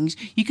evenings,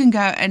 you can go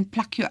and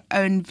pluck your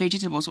own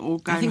vegetables or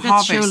go and harvest. I think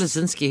that's Cheryl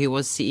Lazinski, who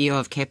was CEO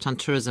of Cape Town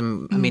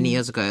Tourism many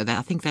years ago.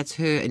 I think that's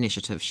her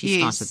initiative. She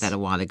started that a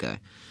while ago.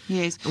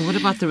 Yes. And what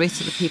about the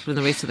rest of the people in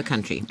the rest of the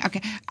country?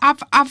 Okay.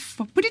 I've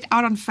put it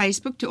out on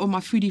Facebook to all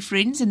my foodie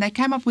friends, and they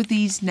came up with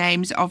these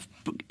names of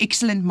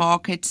excellent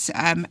markets.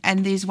 And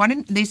there's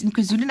there's in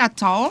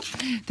KwaZulu-Natal.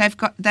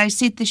 They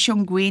said the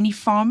Shongweni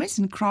Farmers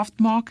and Craft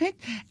Market,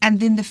 and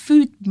then the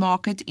Food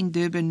Market in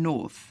Durban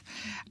North.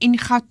 In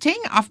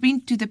Gauteng, I've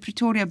been to the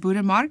Pretoria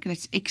Boeremark.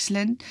 That's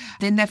excellent.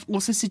 Then they've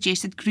also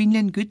suggested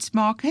Greenland Goods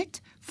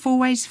Market,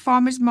 Fourways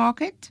Farmers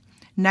Market,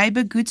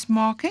 Neighbour Goods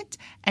Market,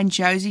 and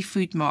Josie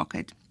Food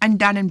Market. And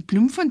down in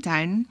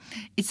Bloemfontein,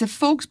 it's a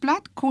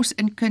Volksblad, Kos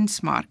en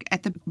Kunstmark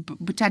at the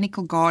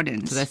Botanical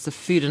Gardens. So that's the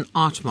food and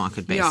art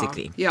market,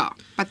 basically. Yeah,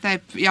 but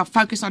they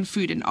focus on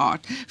food and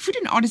art. Food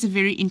and art is a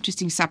very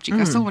interesting subject.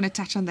 I still want to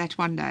touch on that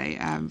one day,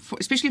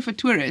 especially for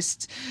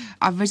tourists.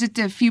 I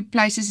visited a few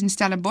places in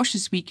Stellenbosch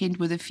this weekend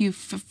with a few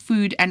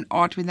food and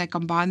art when they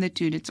combine the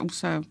two. It's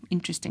also an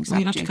interesting subject.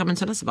 Well, you'll have to come and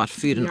tell us about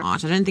food and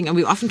art. I don't think, and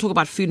we often talk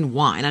about food and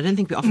wine. I don't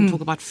think we often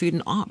talk about food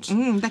and art.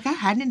 They go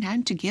hand in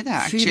hand together,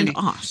 actually. Food and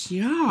art.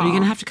 Yeah. Well, you're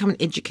going to have to come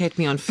and educate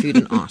me on food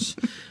and art.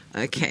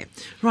 Okay.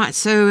 Right.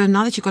 So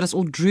now that you've got us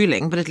all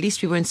drooling, but at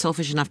least we weren't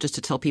selfish enough just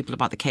to tell people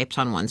about the Cape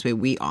Town ones where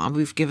we are.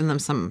 We've given them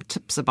some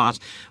tips about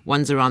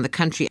ones around the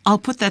country. I'll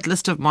put that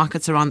list of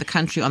markets around the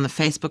country on the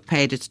Facebook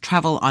page. It's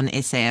Travel on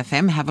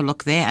SAFM. Have a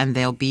look there and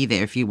they'll be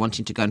there if you're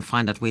wanting to go and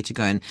find out where to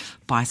go and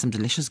buy some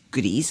delicious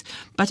goodies.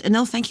 But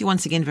Anel, thank you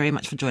once again very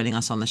much for joining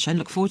us on the show and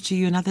look forward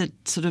to another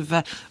sort of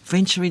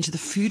venture into the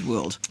food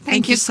world.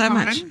 Thank you so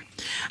much.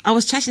 I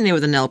was chatting there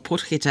with Anel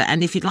Potgieter,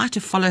 and if you'd like to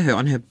follow her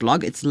on her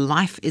blog, it's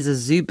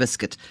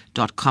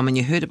lifeisazooBiscuit.com, and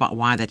you heard about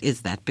why that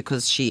is that,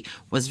 because she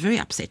was very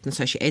upset, and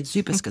so she ate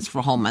zoo biscuits for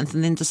a whole month,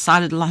 and then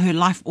decided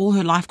all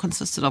her life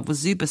consisted of was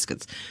zoo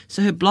biscuits.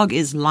 So her blog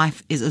is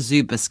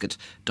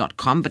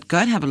lifeisazooBiscuit.com, but go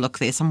and have a look.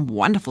 There's some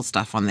wonderful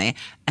stuff on there,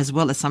 as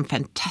well as some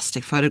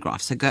fantastic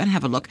photographs. So go and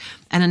have a look.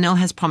 And Anel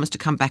has promised to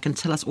come back and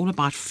tell us all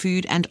about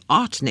food and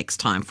art next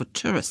time for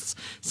tourists.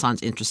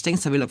 Sounds interesting,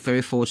 so we look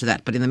very forward to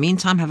that. But in the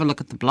meantime, have a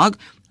look at the blog,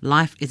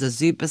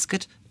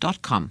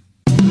 lifeisazooBiscuit.com.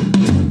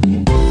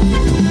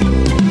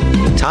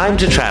 Time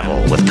to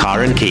travel with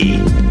Karen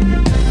Key.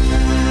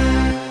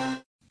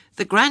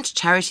 The Grant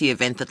charity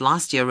event that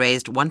last year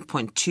raised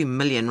 1.2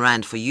 million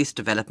rand for youth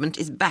development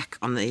is back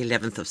on the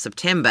 11th of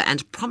September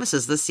and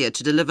promises this year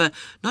to deliver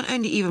not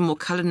only even more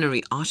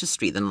culinary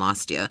artistry than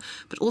last year,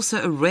 but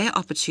also a rare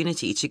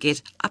opportunity to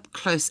get up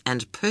close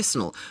and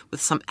personal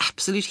with some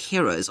absolute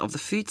heroes of the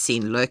food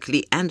scene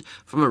locally and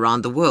from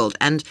around the world.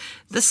 And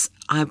this,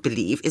 I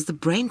believe, is the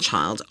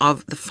brainchild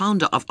of the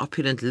founder of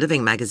Opulent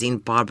Living magazine,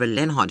 Barbara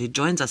Lenhard, who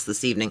joins us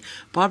this evening.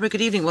 Barbara, good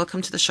evening.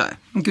 Welcome to the show.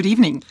 Good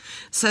evening.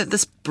 So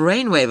this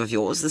brainwave of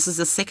yours, this is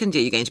the second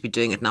year you're going to be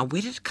doing it now.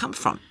 Where did it come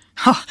from?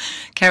 Oh,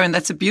 Karen,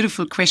 that's a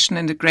beautiful question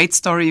and a great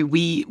story.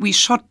 We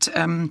shot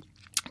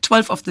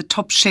 12 of the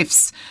top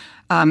chefs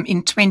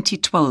in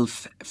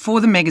 2012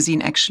 for the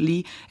magazine,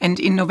 actually.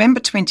 And in November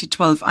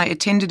 2012, I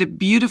attended a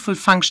beautiful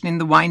function in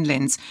the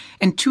Winelands.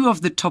 And two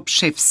of the top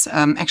chefs,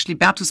 actually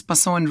Bertus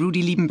Basson and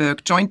Rudy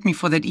Liebenberg, joined me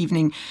for that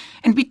evening.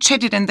 And we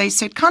chatted and they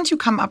said, can't you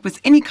come up with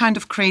any kind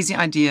of crazy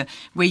idea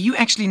where you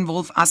actually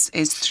involve us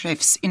as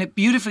chefs in a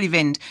beautiful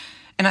event?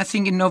 And I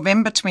think in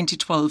November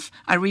 2012,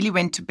 I really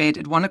went to bed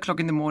at 1 o'clock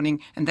in the morning.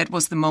 And that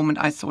was the moment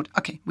I thought,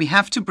 okay, we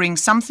have to bring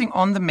something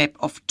on the map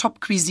of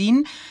top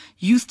cuisine,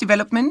 youth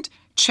development,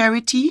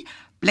 charity,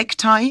 black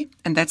tie,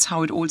 and that's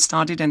how it all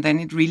started. And then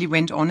it really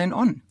went on and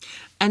on.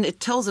 And it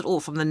tells it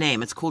all from the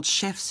name. It's called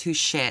Chefs Who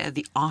Share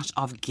the Art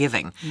of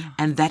Giving.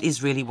 And that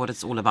is really what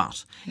it's all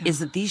about, is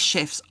that these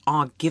chefs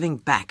are giving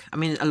back. I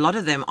mean, a lot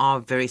of them are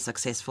very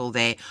successful.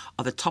 They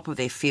are the top of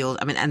their field.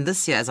 I mean, and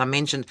this year, as I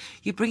mentioned,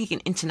 you're bringing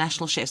in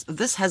international chefs.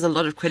 This has a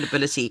lot of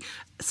credibility,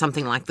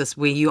 something like this,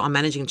 where you are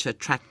managing to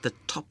attract the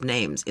top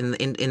names in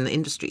the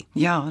industry.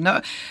 Yeah,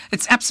 no,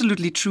 it's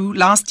absolutely true.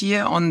 Last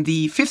year, on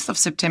the 5th of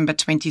September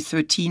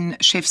 2013,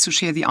 Chefs Who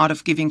Share the Art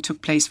of Giving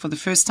took place for the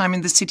first time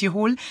in the City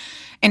Hall.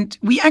 And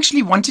we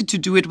actually wanted to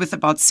do it with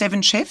about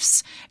 7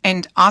 chefs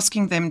and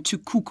asking them to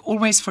cook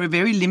always for a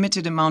very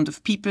limited amount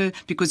of people,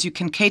 because you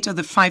can cater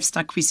the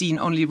 5-star cuisine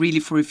only really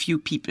for a few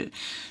people.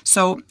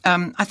 So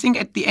I think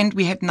at the end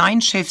we had 9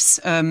 chefs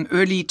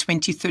early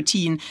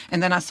 2013.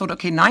 And then I thought,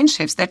 okay, 9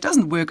 chefs, that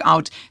doesn't work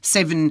out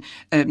 7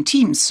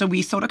 teams. So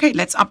we thought, okay,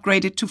 let's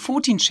upgrade it to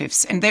 14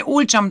 chefs. And they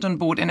all jumped on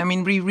board. And I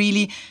mean, we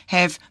really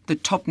have the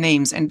top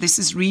names. And this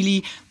is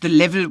really the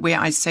level where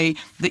I say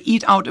the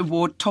Eat Out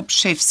Award top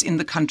chefs in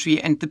the country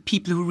and the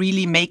people who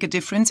really make a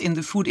difference in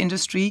the food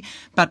industry.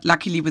 But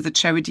luckily, with a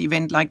charity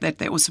event like that,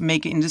 they also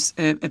make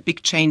a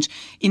big change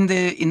in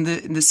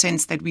the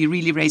sense that we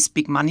really raise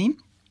big money.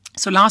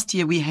 So last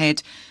year we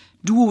had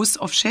duos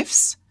of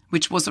chefs,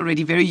 which was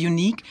already very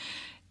unique.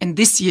 And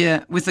this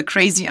year, with the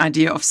crazy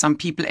idea of some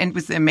people and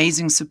with the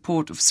amazing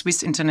support of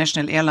Swiss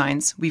International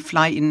Airlines, we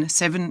fly in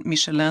 7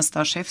 Michelin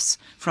star chefs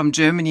from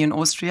Germany and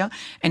Austria.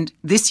 And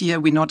this year,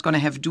 we're not going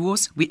to have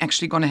duos. We're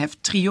actually going to have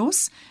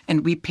trios,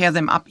 and we pair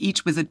them up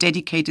each with a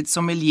dedicated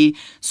sommelier.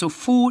 So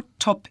 4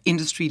 top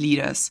industry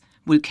leaders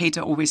will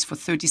cater always for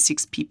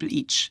 36 people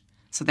each.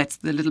 So that's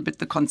the little bit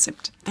the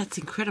concept. That's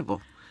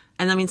incredible.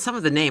 And I mean, some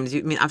of the names,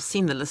 I mean, I've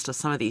seen the list of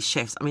some of these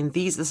chefs. I mean,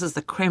 this is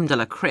the creme de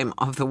la creme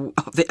of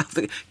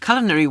the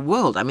culinary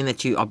world, I mean,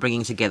 that you are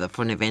bringing together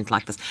for an event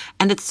like this.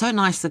 And it's so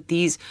nice that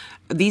these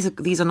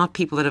are not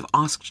people that have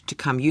asked to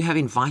come. You have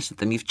invited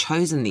them. You've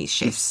chosen these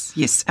chefs.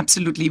 Yes,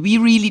 absolutely. We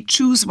really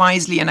choose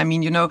wisely. And I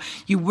mean,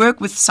 you work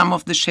with some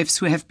of the chefs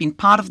who have been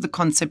part of the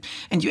concept,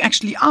 and you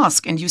actually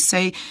ask and you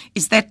say,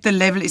 is that the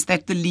level? Is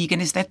that the league?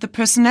 And is that the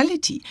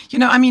personality?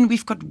 I mean,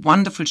 we've got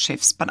wonderful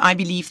chefs, but I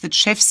believe that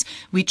chefs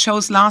we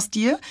chose last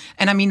year,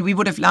 and I mean, we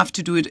would have loved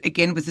to do it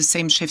again with the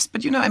same chefs,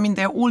 but I mean,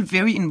 they're all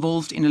very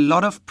involved in a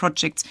lot of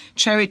projects,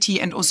 charity,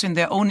 and also in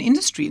their own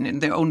industry and in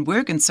their own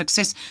work and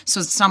success.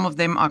 So some of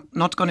them are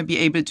not going to be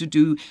able to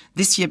do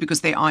this year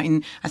because they are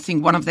in, I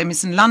think one of them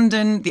is in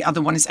London, the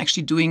other one is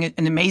actually doing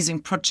an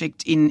amazing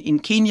project in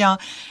Kenya,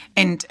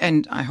 and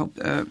I hope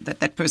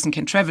that person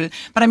can travel.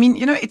 But I mean,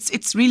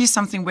 it's really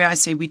something where I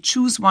say we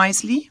choose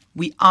wisely.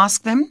 We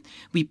ask them,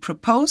 we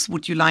propose,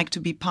 would you like to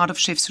be part of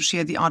Chefs Who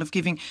Share the Art of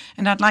Giving?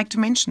 And I'd like to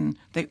mention,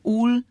 they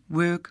all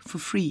work for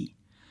free.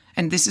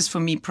 And this is for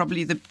me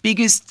probably the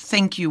biggest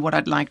thank you, what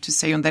I'd like to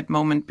say on that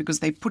moment, because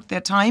they put their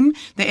time,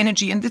 their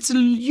energy, and it's a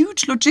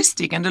huge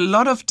logistic and a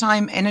lot of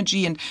time,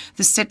 energy, and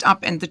the setup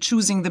and the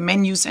choosing the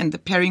menus and the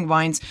pairing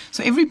wines.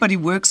 So everybody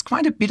works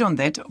quite a bit on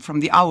that from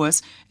the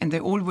hours, and they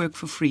all work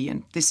for free.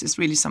 And this is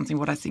really something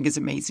what I think is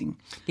amazing.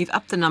 You've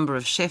upped the number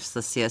of chefs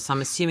this year, so I'm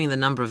assuming the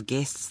number of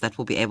guests that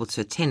will be able to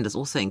attend has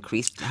also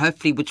increased,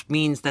 hopefully, which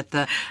means that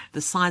the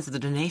size of the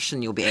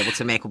donation you'll be able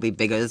to make will be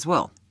bigger as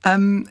well.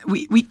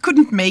 We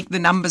couldn't make the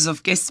numbers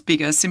of guests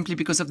bigger simply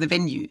because of the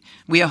venue.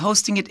 We are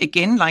hosting it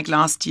again, like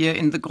last year,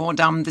 in the Grand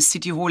Dame, the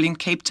City Hall in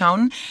Cape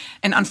Town.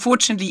 And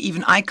unfortunately,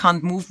 even I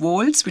can't move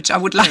walls, which I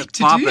would like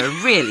to Barbara,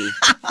 do. Really?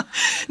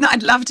 No,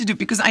 I'd love to do,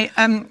 because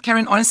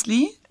Karen,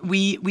 honestly,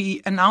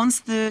 we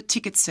announced the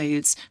ticket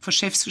sales for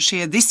Chefs Who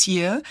Share this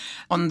year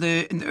in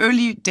the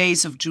early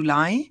days of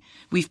July.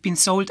 We've been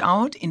sold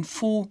out in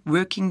 4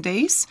 working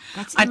days.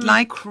 That's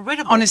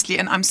incredible. Honestly,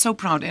 and I'm so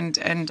proud.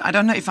 And I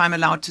don't know if I'm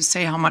allowed to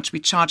say how much we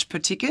charge per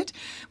ticket.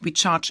 We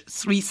charge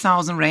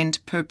 3,000 rand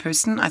per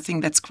person. I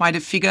think that's quite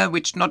a figure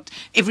which not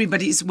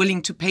everybody is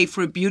willing to pay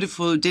for a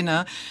beautiful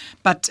dinner.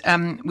 But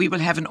we will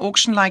have an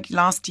auction like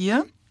last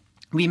year.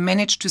 We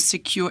managed to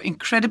secure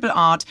incredible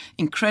art,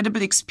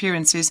 incredible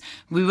experiences.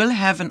 We will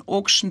have an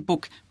auction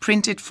book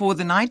printed for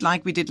the night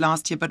like we did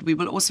last year, but we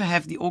will also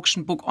have the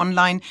auction book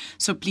online.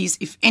 So please,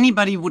 if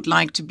anybody would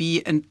like to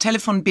be a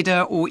telephone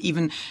bidder or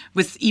even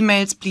with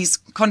emails, please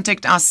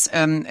contact us.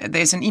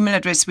 There's an email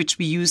address which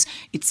we use.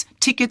 It's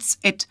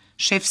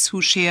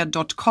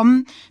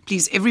tickets@chefswhoshare.com.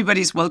 Please,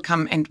 everybody's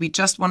welcome, and we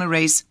just want to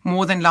raise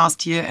more than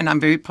last year, and I'm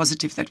very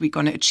positive that we're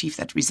going to achieve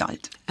that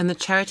result. And the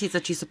charities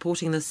that you're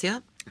supporting this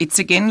year? It's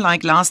again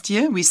like last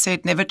year. We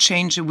said never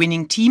change a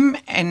winning team.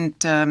 And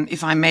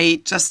if I may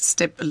just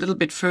step a little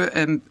bit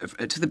to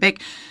the back,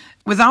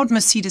 without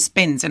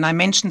Mercedes-Benz, and I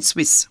mentioned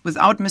Swiss,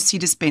 without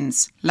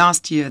Mercedes-Benz,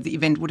 last year the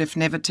event would have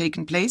never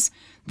taken place.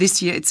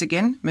 This year it's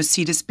again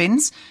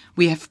Mercedes-Benz.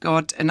 We have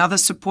got another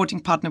supporting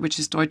partner, which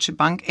is Deutsche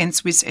Bank, and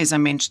Swiss, as I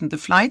mentioned, the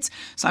flights.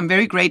 So I'm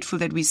very grateful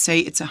that we say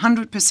it's a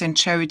 100%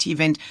 charity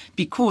event,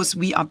 because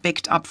we are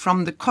backed up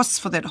from the costs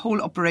for that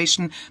whole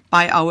operation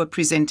by our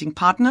presenting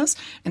partners.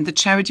 And the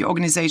charity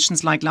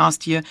organizations like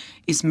last year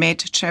is Med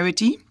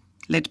Charity,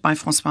 led by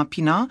François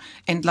Pinard,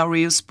 and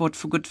L'Oreal Sport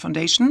for Good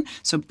Foundation.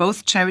 So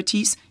both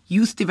charities,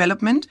 youth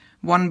development,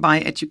 one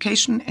by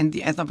education and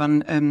the other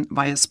one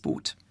via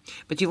sport.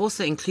 But you've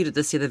also included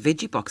this year the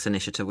Veggie Box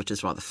initiative, which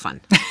is rather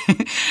fun.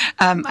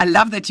 I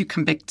love that you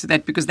come back to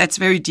that because that's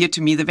very dear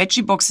to me. The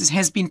Veggie Boxes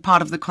has been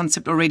part of the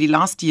concept already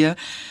last year.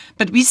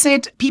 But we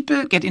said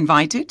people get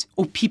invited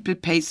or people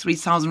pay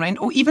 3,000 Rand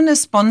or even a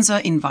sponsor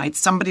invites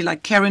somebody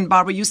like Karen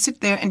Barber. You sit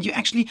there and you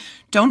actually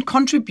don't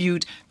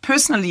contribute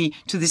personally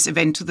to this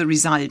event, to the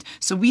result.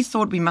 So we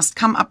thought we must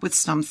come up with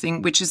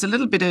something which is a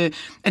little bit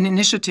an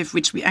initiative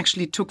which we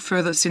actually took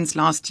further since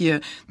last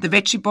year. The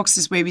Veggie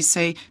Boxes where we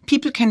say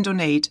people can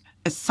donate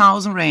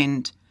 1,000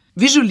 Rand.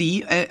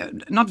 Visually,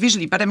 not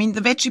visually, but I mean the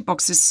Veggie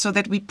Boxes, so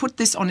that we put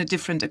this on a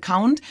different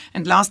account.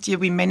 And last year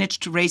we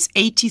managed to raise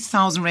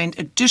 80,000 Rand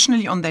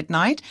additionally on that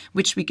night,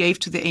 which we gave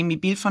to the Amy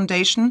Beale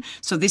Foundation.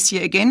 So this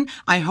year again,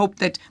 I hope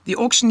that the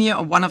auctioneer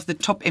or one of the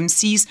top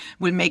MCs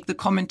will make the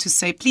comment to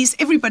say, please,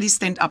 everybody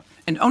stand up.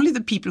 And only the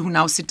people who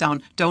now sit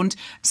down don't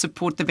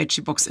support the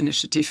Veggie Box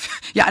initiative.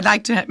 Yeah, I'd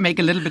like to make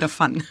a little bit of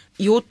fun.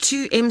 Your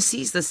two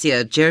MCs this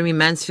year, Jeremy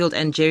Mansfield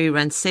and Jerry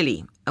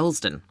Rancelli,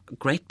 Elsden,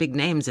 great big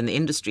names in the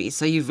industry.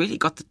 So you've really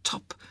got the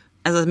top,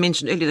 as I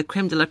mentioned earlier, the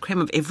creme de la creme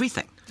of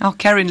everything. Oh,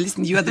 Karen,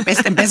 listen, you are the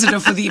best ambassador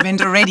for the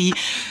event already.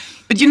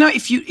 But you know,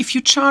 if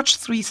you charge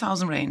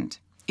 3,000 Rand,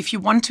 if you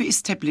want to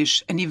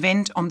establish an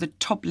event on the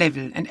top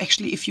level, and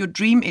actually if your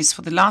dream is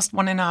for the last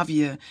 1.5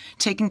 years,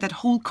 taking that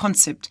whole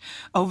concept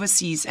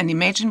overseas, and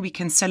imagine we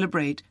can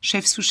celebrate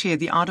Chefs Who Share,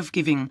 the art of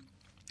giving,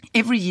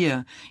 every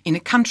year in a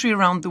country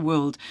around the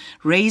world,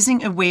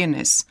 raising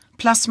awareness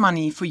plus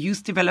money for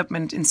youth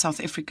development in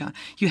South Africa.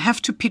 You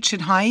have to pitch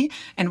it high.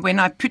 And when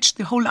I pitched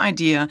the whole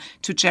idea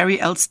to Jerry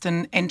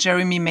Elsden and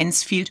Jeremy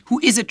Mansfield, who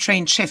is a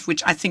trained chef,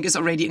 which I think is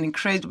already an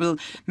incredible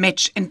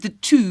match, and the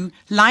two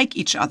like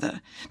each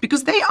other,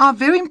 because they are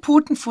very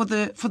important for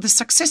the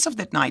success of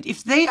that night.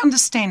 If they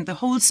understand the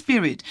whole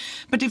spirit,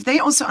 but if they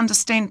also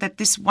understand that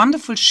this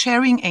wonderful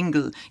sharing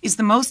angle is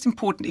the most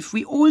important, if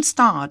we all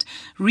start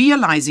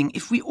realizing,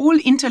 if we all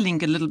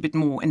interlink a little bit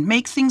more and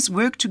make things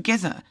work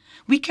together,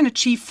 we can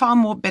achieve far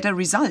more better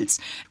results.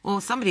 Well,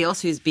 somebody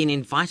else who's been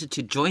invited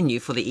to join you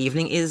for the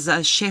evening is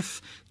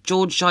Chef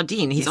George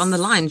Jardine. He's on the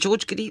line.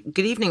 George, good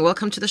evening.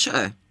 Welcome to the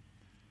show.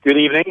 Good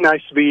evening.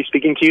 Nice to be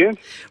speaking to you.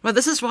 Well,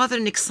 this is rather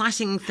an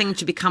exciting thing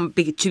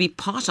to be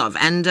part of.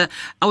 And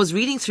I was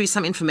reading through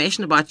some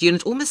information about you,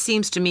 and it almost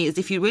seems to me as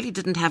if you really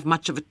didn't have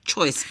much of a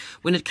choice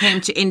when it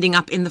came to ending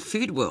up in the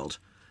food world.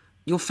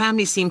 Your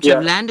family seemed to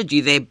have landed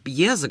you there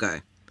years ago.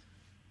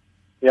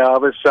 Yeah, I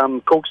was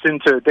coaxed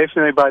into it,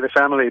 definitely by the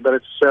family, but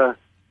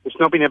it's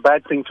not been a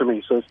bad thing for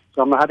me, so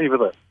I'm happy with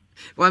it.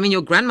 Well, I mean,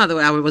 your grandmother,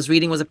 I was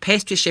reading, was a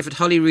pastry chef at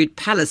Holyrood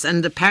Palace,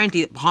 and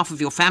apparently half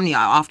of your family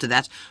after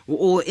that were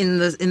all in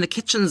the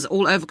kitchens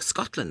all over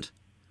Scotland.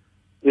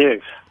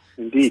 Yes,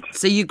 indeed.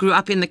 So you grew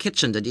up in the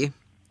kitchen, did you?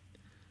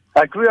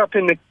 I grew up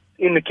in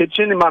the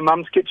kitchen, in my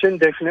mum's kitchen,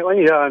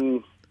 definitely,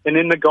 and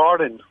in the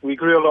garden. We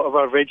grew a lot of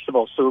our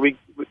vegetables, so we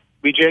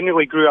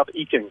generally grew up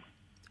eating.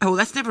 Oh,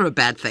 that's never a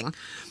bad thing.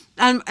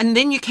 And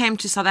then you came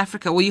to South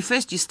Africa. Well,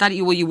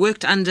 you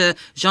worked under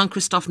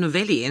Jean-Christophe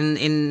Novelli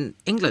in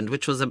England,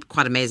 which was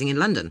quite amazing, in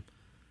London.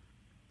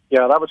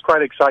 Yeah, that was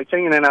quite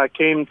exciting. And then I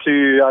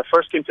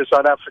first came to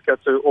South Africa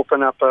to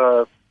open up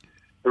a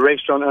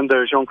restaurant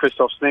under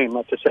Jean-Christophe's name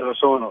at the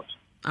Sarasonos.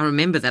 I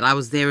remember that. I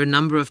was there a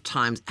number of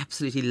times.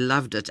 Absolutely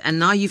loved it. And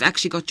now you've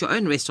actually got your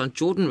own restaurant,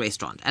 Jordan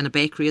Restaurant, and a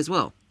bakery as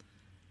well.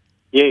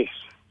 Yes.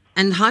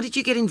 And how did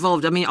you get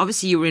involved? I mean,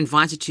 obviously you were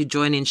invited to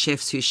join in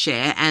Chefs Who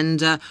Share,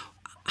 and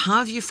how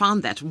have you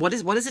found that? What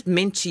has it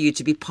meant to you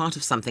to be part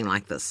of something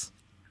like this?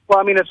 Well,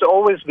 I mean, it's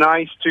always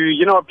nice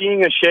to,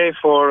 being a chef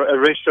or a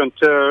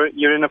restaurateur,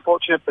 you're in a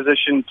fortunate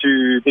position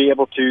to be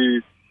able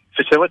to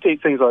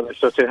facilitate things like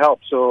this or to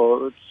help.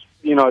 So,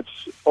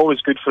 it's always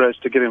good for us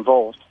to get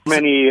involved.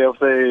 Many of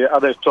the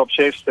other top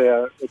chefs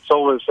there, it's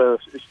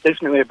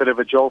definitely a bit of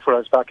a joy for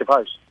us back of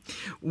house.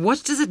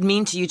 What does it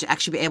mean to you to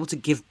actually be able to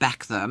give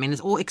back, though? I mean,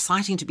 it's all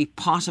exciting to be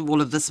part of all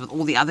of this with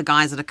all the other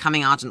guys that are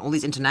coming out and all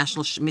these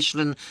international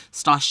Michelin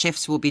star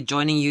chefs who will be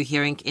joining you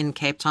here in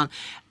Cape Town.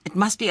 It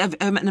must be an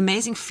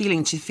amazing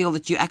feeling to feel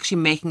that you're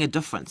actually making a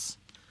difference.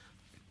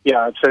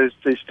 Yeah,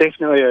 it's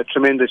definitely a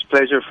tremendous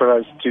pleasure for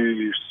us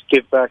to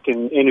give back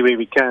in any way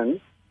we can.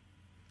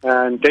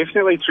 And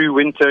definitely through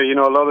winter,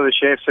 a lot of the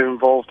chefs are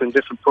involved in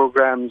different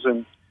programs,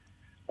 and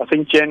I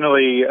think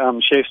generally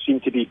chefs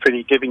seem to be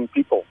pretty giving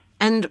people.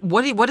 And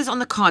what is on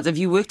the cards? Have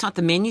you worked out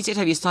the menus yet?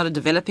 Have you started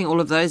developing all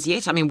of those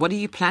yet? I mean, what are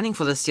you planning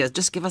for this year?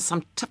 Just give us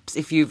some tips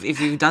if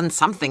you've done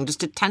something, just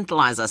to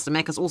tantalize us, to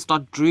make us all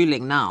start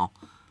drooling now.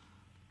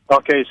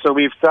 Okay, so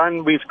we've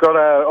got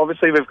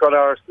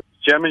our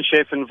German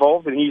chef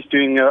involved, and he's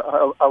doing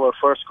our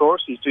first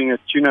course. He's doing a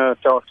tuna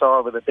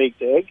tartare with a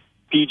baked egg.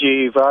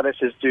 PJ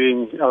Vares is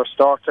doing our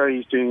starter.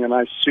 He's doing a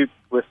nice soup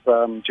with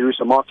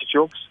Jerusalem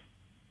artichokes.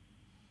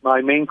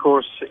 My main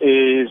course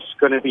is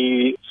going to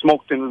be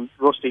smoked and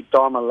roasted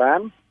Dharma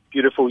lamb,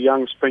 beautiful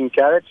young spring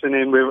carrots, and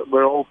then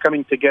we're all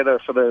coming together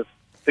for the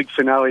big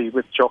finale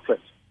with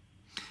chocolate.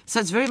 So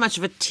it's very much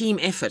of a team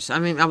effort. I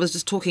mean, I was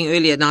just talking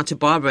earlier now to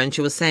Barbara, and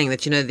she was saying that,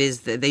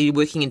 they're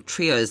working in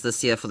trios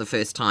this year for the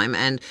first time,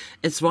 and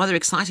it's rather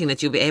exciting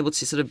that you'll be able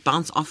to sort of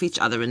bounce off each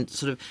other and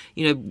sort of,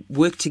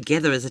 work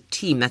together as a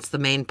team. That's the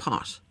main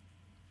part.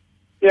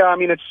 Yeah, I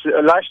mean, it's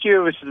last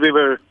year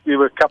we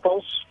were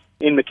couples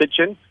in the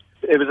kitchen.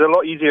 It was a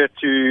lot easier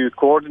to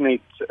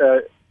coordinate.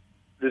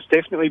 There's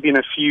definitely been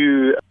a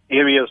few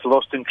areas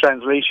lost in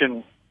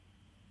translation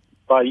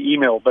by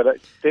email, but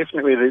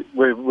definitely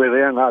we're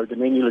there now. The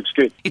menu looks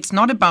good. It's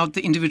not about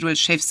the individual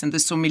chefs and the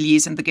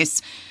sommeliers and the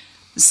guests.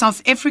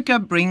 South Africa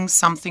brings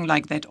something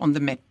like that on the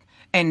map.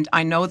 And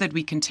I know that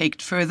we can take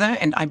it further.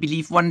 And I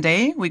believe one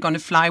day we're going to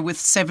fly with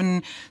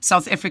 7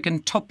 South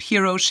African top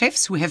hero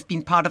chefs who have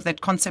been part of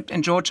that concept.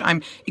 And George,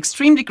 I'm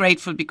extremely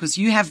grateful because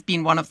you have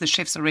been one of the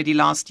chefs already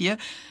last year.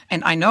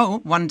 And I know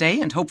one day,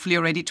 and hopefully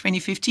already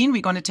 2015,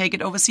 we're going to take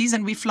it overseas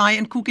and we fly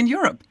and cook in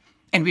Europe.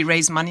 And we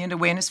raise money and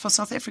awareness for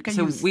South Africa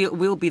So youth.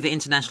 we'll be the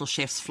international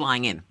chefs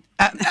flying in.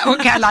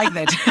 Okay, I like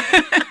that.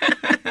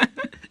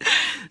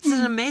 This is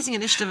an amazing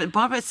initiative. And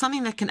Barbara, it's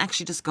something that can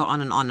actually just go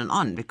on and on and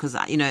on because,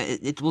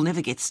 it will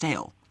never get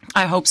stale.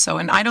 I hope so.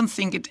 And I don't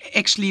think it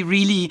actually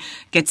really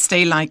gets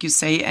stale, like you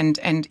say.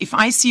 And if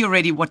I see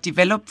already what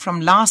developed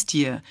from last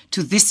year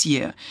to this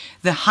year,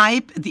 the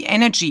hype, the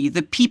energy,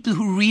 the people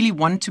who really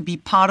want to be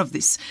part of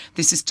this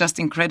is just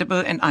incredible.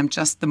 And I'm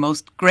just the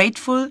most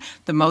grateful,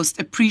 the most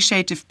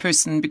appreciative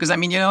person because,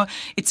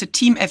 it's a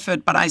team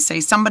effort. But I say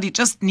somebody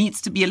just needs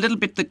to be a little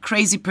bit the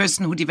crazy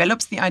person who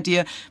develops the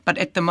idea. But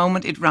at the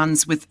moment, it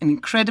runs with an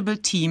incredible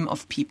team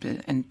of people.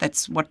 And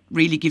that's what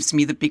really gives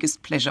me the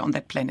biggest pleasure on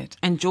that planet.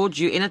 And George,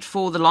 you're in it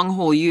for the long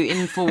haul. You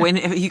in for when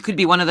you could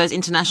be one of those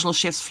international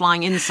chefs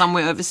flying in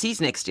somewhere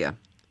overseas next year.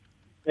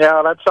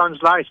 Yeah, that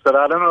sounds nice, but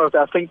I don't know.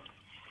 I think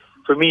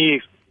for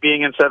me,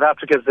 being in South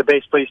Africa is the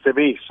best place to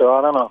be. So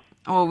I don't know.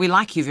 Oh, we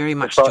like you very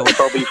much, If George.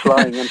 I'll be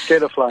flying. I'm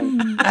scared of flying.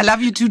 I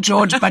love you too,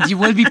 George, but you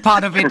will be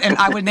part of it. And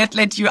I will not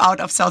let you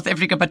out of South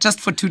Africa, but just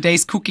for 2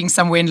 days cooking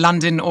somewhere in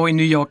London or in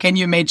New York. Can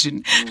you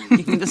imagine?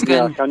 You can just go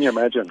Yeah, and can you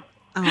imagine?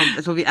 Oh,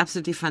 it will be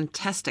absolutely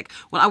fantastic.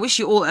 Well, I wish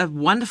you all a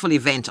wonderful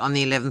event on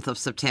the 11th of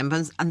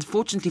September.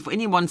 Unfortunately, for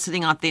anyone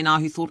sitting out there now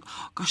who thought,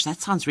 oh, gosh,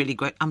 that sounds really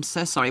great, I'm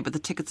so sorry, but the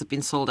tickets have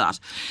been sold out.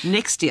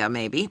 Next year,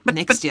 maybe.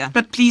 Next year.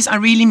 But please, I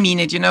really mean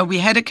it. We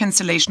had a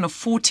cancellation of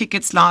 4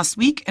 tickets last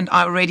week, and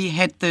I already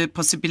had the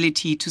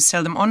possibility to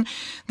sell them on.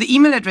 The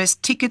email address,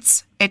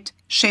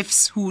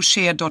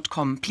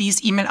 tickets@chefswhoshare.com.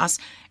 Please email us.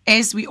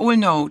 As we all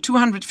know,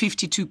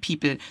 252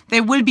 people.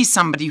 There will be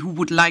somebody who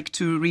would like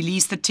to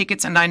release the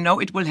tickets, and I know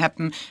it will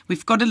happen.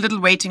 We've got a little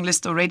waiting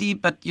list already,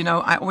 but,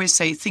 I always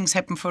say things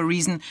happen for a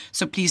reason.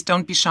 So please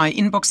don't be shy.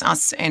 Inbox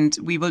us, and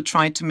we will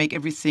try to make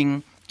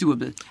everything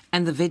doable.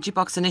 And the Veggie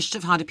Box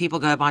Initiative, how do people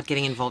go about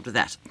getting involved with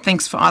that?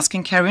 Thanks for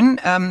asking, Karen.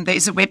 There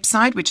is a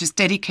website which is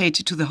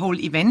dedicated to the whole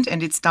event,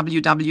 and it's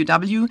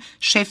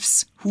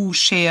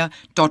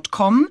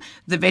www.chefswhoshare.com.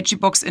 The Veggie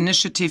Box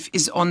Initiative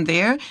is on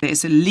there. There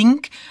is a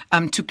link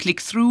to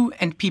click through,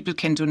 and people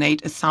can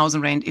donate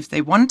 1,000 Rand if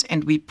they want,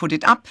 and we put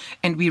it up,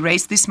 and we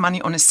raise this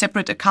money on a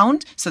separate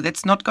account, so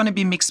that's not going to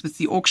be mixed with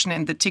the auction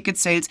and the ticket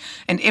sales.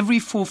 And every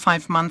 4 or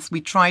 5 months,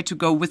 we try to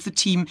go with the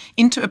team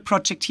into a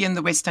project here in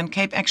the Western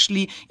Cape,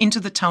 actually into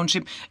the township,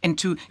 and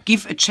to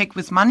give a check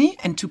with money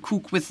and to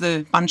cook with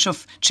a bunch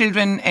of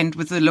children and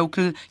with the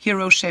local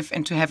hero chef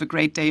and to have a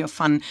great day of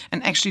fun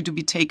and actually to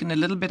be taken a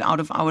little bit out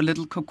of our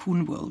little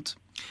cocoon world.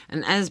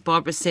 And as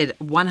Barbara said,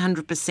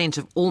 100%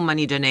 of all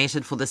money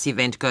donated for this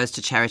event goes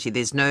to charity.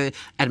 There's no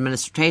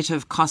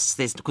administrative costs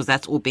because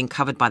that's all being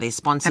covered by their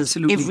sponsors.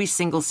 Absolutely. Every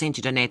single cent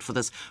you donate for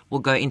this will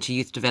go into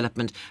youth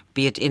development,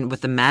 be it in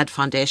with the MAD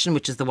Foundation,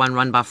 which is the one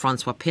run by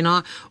Francois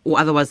Pinard, or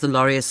otherwise the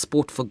Laureus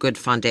Sport for Good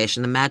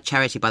Foundation. The MAD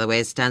charity, by the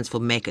way, stands for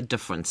Make a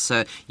Difference.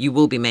 So you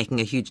will be making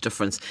a huge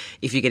difference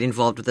if you get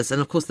involved with this.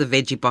 And of course, the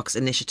Veggie Box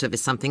Initiative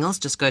is something else.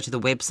 Just go to the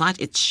website.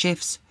 It's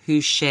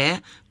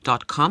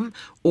chefswhoshare.com.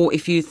 Or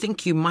if you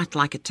think you might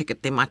like a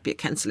ticket, there might be a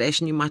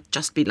cancellation, you might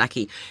just be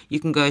lucky. You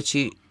can go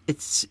to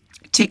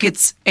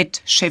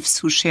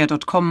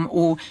tickets@chefswhoshare.com,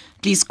 or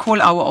please call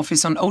our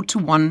office on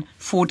 021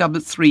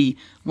 433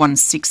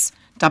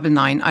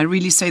 1699. I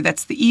really say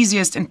that's the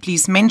easiest, and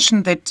please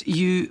mention that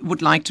you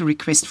would like to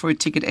request for a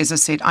ticket. As I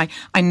said, I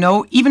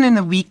know even in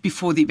a week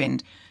before the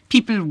event,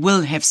 people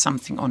will have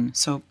something on,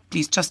 so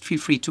please just feel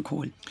free to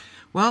call.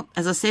 Well,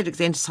 as I said, it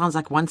sounds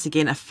like once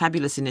again a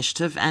fabulous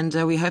initiative, and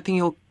we're hoping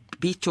you'll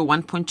beat your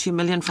 1.2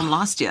 million from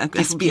last year.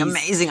 That would be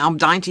amazing. I'm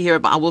dying to hear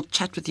about it. I will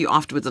chat with you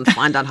afterwards and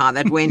find out how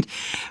that went.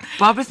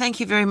 Barbara, thank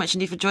you very much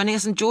indeed for joining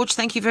us. And George,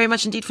 thank you very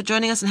much indeed for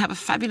joining us, and have a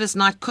fabulous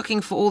night cooking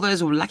for all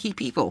those lucky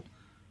people.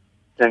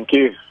 Thank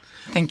you.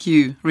 Thank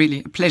you.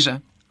 Really, a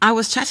pleasure. I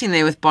was chatting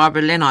there with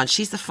Barbara Leonard.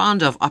 She's the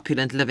founder of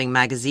Opulent Living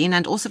magazine,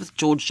 and also with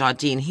George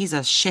Jardine. He's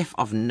a chef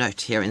of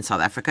note here in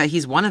South Africa.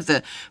 He's one of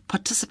the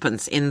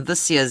participants in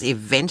this year's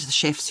event, the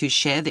Chefs Who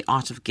Share, The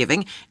Art of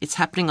Giving. It's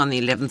happening on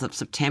the 11th of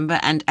September,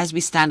 and as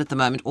we stand at the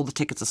moment, all the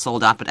tickets are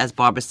sold out. But as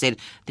Barbara said,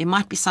 there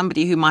might be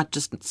somebody who might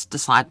just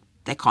decide,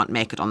 they can't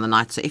make it on the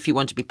night. So if you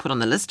want to be put on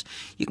the list,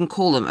 you can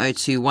call them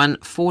 021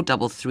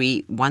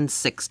 433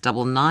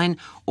 1699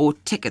 or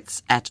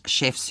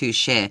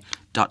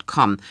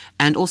tickets@chefswhoshare.com.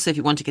 And also, if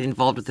you want to get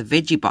involved with the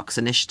Veggie Box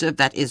initiative,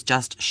 that is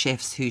just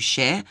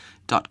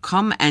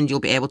chefswhoshare.com, and you'll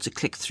be able to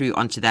click through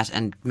onto that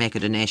and make a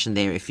donation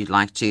there if you'd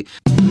like to.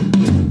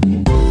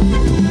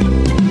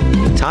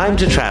 Time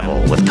to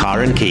travel with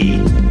Karen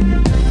Key.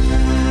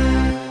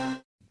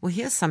 Well,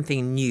 here's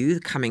something new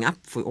coming up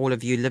for all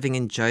of you living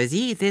in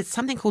Jozi. There's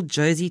something called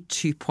Jozi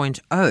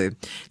 2.0.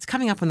 It's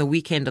coming up on the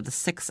weekend of the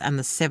 6th and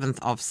the 7th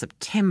of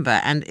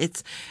September, and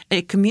it's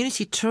a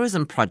community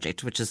tourism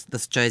project, which is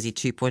this Jozi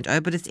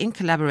 2.0, but it's in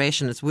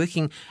collaboration. It's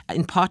working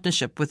in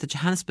partnership with the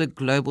Johannesburg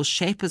Global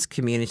Shapers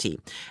community.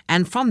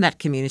 And from that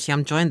community,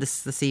 I'm joined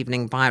this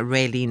evening by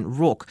Raylene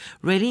Rourke.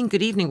 Raylene,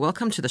 good evening.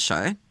 Welcome to the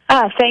show.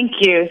 Thank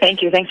you.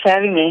 Thank you. Thanks for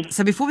having me.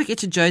 So before we get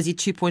to Jozi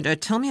 2.0,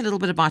 tell me a little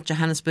bit about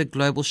Johannesburg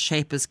Global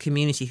Shapers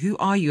community. Who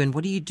are you and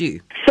what do you do?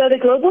 So the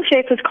Global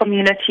Shapers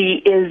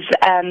community is,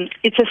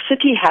 it's a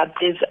city hub.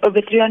 There's over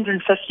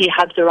 350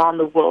 hubs around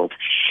the world.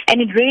 And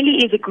it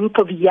really is a group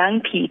of young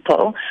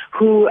people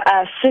who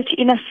sit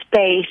in a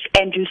space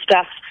and do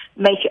stuff,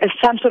 make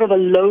some sort of a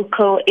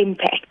local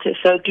impact.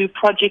 So do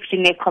projects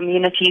in their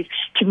communities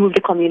to move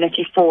the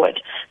community forward.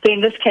 So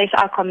in this case,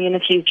 our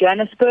community is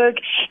Johannesburg,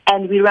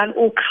 and we run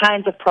all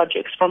kinds of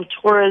projects, from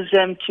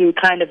tourism to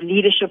kind of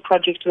leadership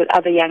projects with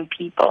other young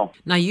people.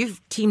 Now,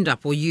 you've teamed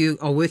up, or you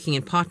are working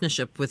in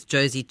partnership with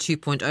Jozi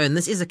 2.0, and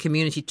this is a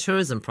community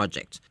tourism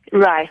project.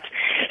 Right.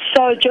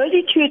 So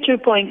Jozi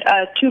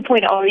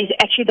 2.0 is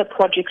actually the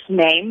project's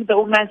name. The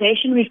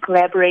organization we've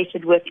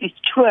collaborated with is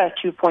Tour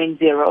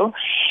 2.0,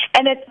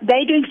 and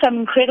they're doing some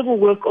incredible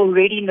work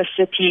already in the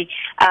city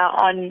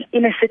on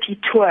inner city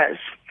tours,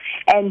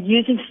 and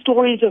using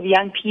stories of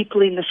young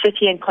people in the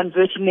city and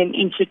converting them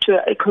into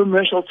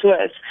commercial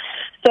tours.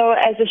 So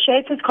as a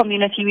Shapers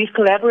community, we've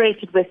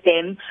collaborated with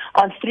them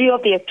on 3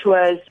 of their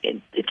tours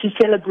to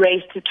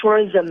celebrate the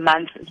Tourism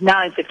Month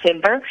now in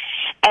September.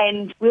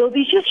 And we'll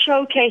be just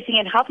showcasing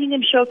and helping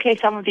them showcase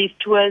some of these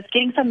tours,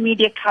 getting some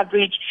media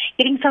coverage,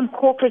 getting some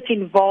corporates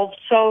involved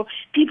so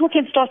people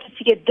can start to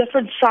see a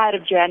different side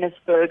of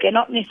Johannesburg and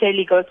not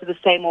necessarily go to the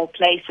same old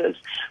places.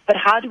 But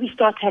how do we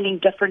start telling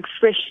different,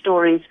 fresh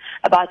stories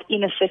about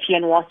inner city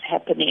and what's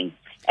happening?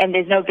 And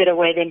there's no better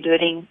way than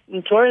doing it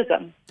in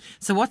tourism.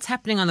 So what's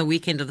happening on the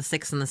weekend of the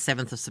 6th and the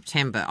 7th of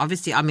September?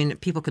 Obviously, I mean,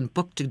 people can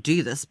book to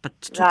do this, but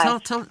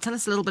Right. tell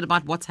us a little bit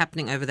about what's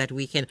happening over that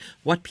weekend,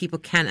 what people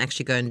can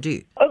actually go and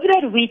do. Over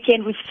that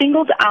weekend, we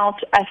singled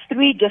out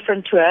 3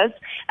 different tours.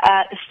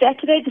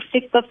 Saturday, the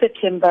 6th of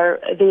September,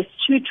 there's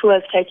 2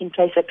 tours taking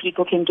place that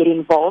people can get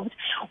involved.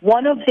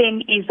 One of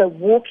them is a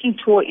walking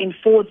tour in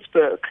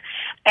Fordsburg,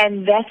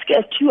 and that's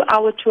a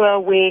 2-hour tour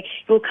where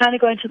you'll kind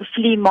of go into the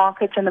flea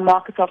markets and the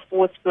markets of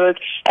Fordsburg,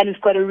 and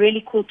we've got a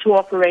really cool tour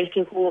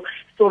operator who will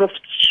sort of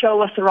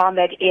show us around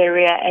that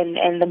area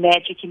and the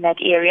magic in that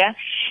area.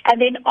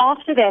 And then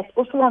after that,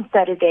 also on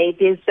Saturday,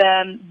 there's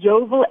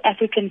Yeovil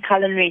African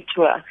Culinary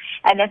Tour,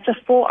 and that's a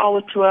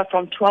 4-hour tour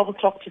from 12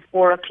 o'clock to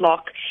 4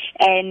 o'clock.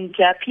 And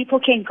people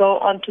can go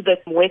onto the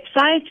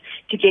website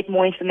to get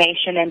more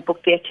information and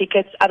book their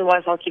tickets.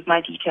 Otherwise, I'll give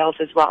my details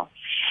as well.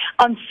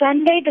 On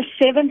Sunday, the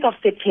 7th of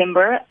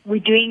September, we're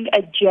doing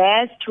a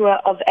jazz tour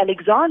of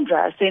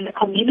Alexandra. So in the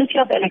community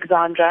of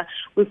Alexandra,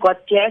 we've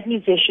got jazz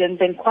musicians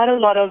and quite a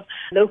lot of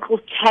local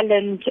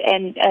talent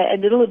and a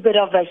little bit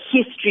of a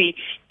history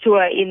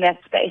tour in that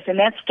space. And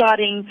that's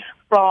starting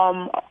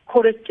from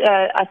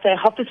I'd say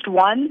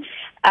 1:30.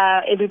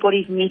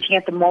 Everybody's meeting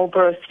at the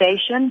Marlborough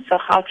station, so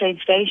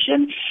Gautrain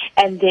station,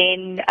 and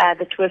then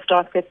the tour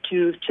starts at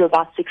 2 to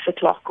about 6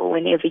 o'clock or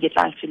whenever you'd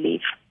like to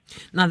leave.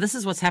 Now, this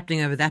is what's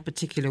happening over that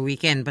particular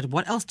weekend, but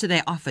what else do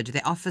they offer? Do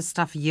they offer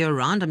stuff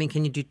year-round? I mean,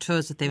 can you do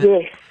tours that they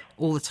Yes.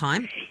 all the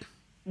time?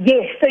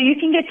 Yes, so you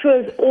can get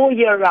tours all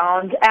year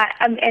round,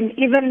 and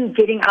even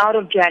getting out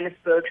of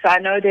Johannesburg. So I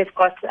know they've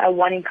got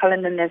one in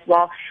Cullinan as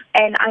well,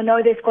 and I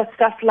know they've got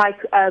stuff like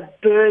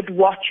bird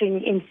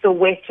watching in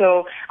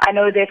Soweto. I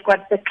know they've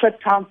got the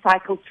Kliptown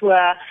Cycle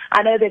Tour.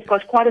 I know they've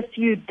got quite a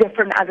few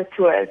different other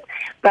tours.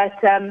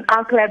 But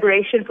our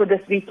collaboration for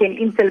this weekend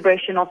in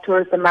celebration of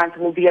Tourism Month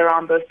will be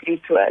around those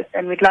 3 tours.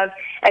 And we'd love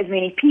as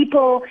many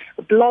people,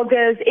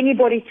 bloggers,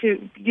 anybody to,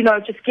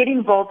 just get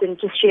involved and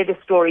just share the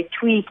story,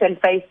 tweet and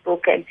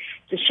Facebook, and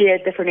to share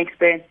different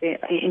experiences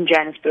in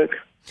Johannesburg.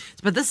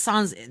 But this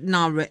sounds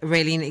now,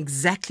 Raylene,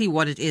 exactly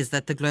what it is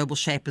that the Global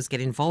Shapers get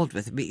involved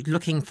with,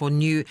 looking for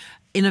new,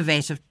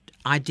 innovative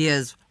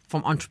ideas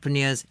from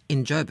entrepreneurs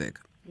in Joburg.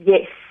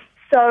 Yes.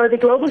 So the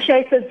Global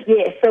Shapers,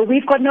 yes. So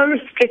we've got no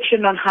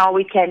restriction on how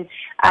we can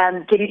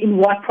get in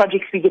what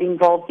projects we get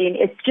involved in.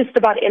 It's just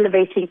about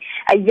elevating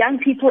young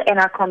people in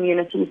our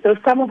community. So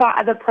some of our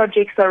other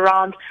projects are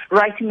around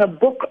writing a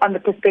book on the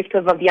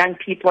perspective of young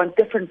people on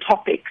different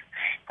topics.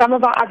 Some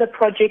of our other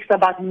projects are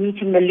about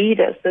meeting the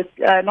leaders. So,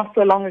 not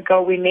so long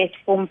ago, we met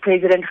former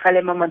President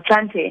Kgalema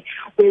Motlanthe,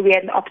 where we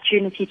had an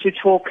opportunity to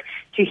talk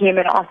to him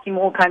and ask him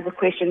all kinds of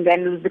questions.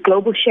 And it was the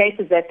Global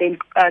Shapers that then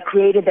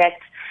created that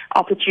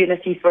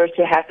opportunity for it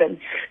to happen.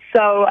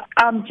 So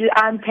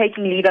I'm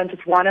taking lead on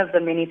just one of the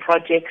many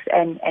projects,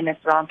 and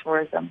it's around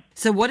tourism.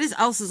 So what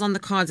else is on the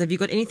cards? Have you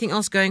got anything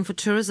else going for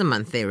Tourism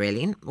Month there,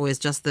 Raylene? Or is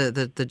just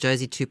the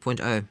Josie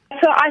 2.0?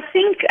 So I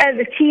think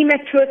the team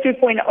at Tour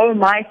 2.0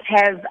 might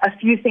have a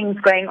few things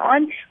going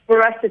on.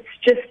 For us, it's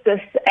just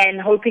this,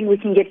 and hoping we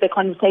can get the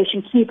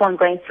conversation keep on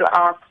going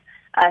throughout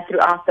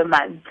the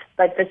month.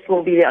 But this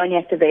will be the only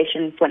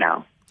activation for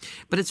now.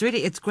 But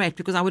it's great,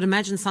 because I would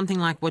imagine something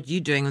like what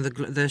you're doing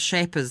with the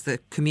Shapers, the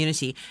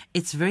community,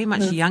 it's very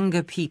much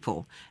younger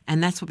people.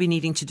 And that's what we're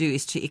needing to do,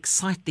 is to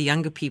excite the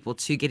younger people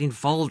to get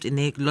involved in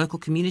their local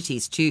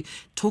communities, to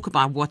talk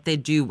about what they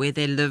do, where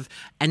they live.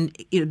 And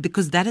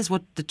because that is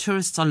what the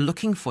tourists are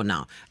looking for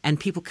now. And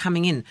people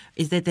coming in,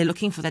 is that they're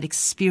looking for that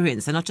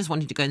experience. They're not just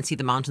wanting to go and see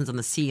the mountains and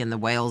the sea and the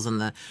whales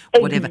and the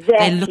whatever. Exactly.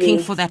 They're looking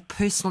for that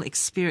personal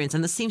experience.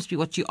 And this seems to be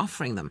what you're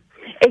offering them.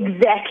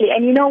 Exactly.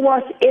 And you know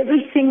what?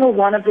 Every single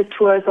one of the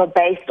tours are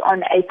based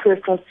on a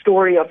personal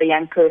story of a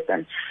young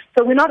person.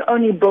 So we're not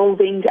only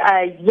building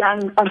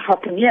young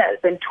entrepreneurs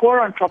and tour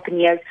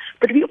entrepreneurs,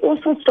 but we're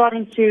also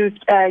starting to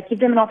give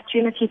them an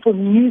opportunity for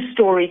new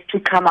stories to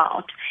come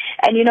out.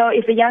 And,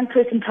 if a young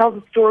person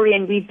tells a story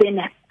and we've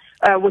been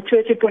with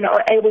Tour 2.0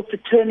 are able to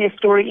turn their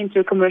story into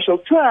a commercial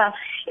tour,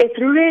 it's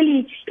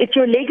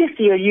your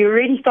legacy, or you're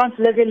already starting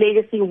to live your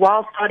legacy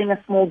while starting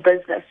a small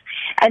business.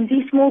 And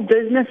these small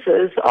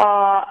businesses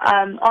are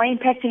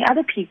impacting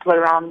other people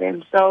around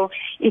them. So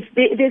if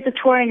there's a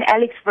tour in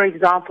Alex, for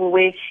example,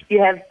 where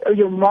you have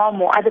your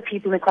mom or other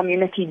people in the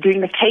community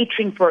doing the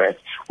catering for us,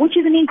 which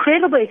is an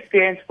incredible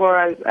experience for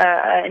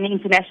an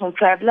international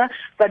traveler,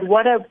 but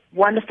what a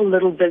wonderful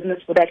little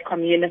business for that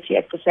community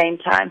at the same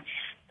time.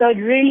 So it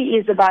really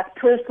is about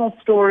personal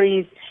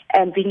stories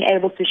and being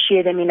able to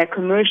share them in a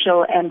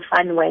commercial and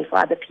fun way for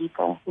other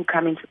people who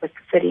come into the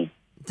city.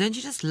 Don't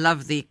you just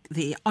love the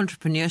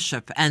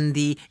entrepreneurship and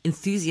the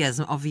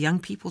enthusiasm of young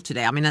people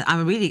today? I mean,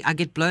 I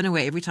get blown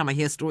away every time I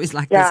hear stories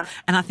like this.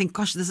 And I think,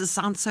 gosh,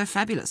 sounds so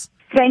fabulous.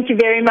 Thank you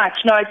very much.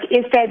 No, it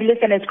is fabulous,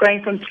 and it's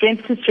growing from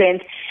strength to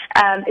strength.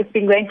 It's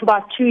been going for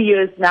about 2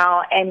 years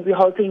now, and we're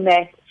hoping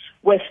that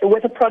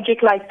with a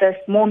project like this,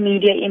 more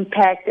media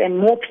impact and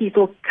more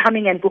people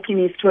coming and booking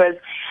these tours,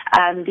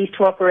 these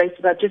tour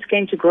operators are just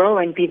going to grow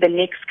and be the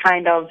next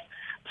kind of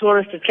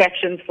tourist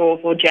attraction for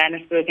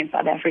Johannesburg in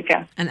South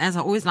Africa. And as I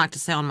always like to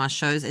say on my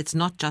shows, it's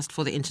not just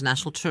for the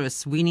international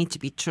tourists. We need to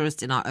be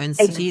tourists in our own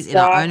cities, in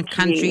our own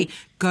country.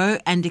 Go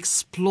and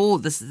explore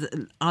this.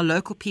 Our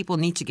local people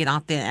need to get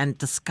out there and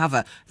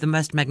discover the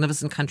most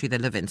magnificent country they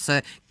live in. So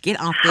get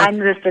out there.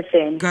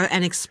 100%. Go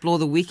and explore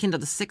the weekend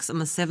of the 6th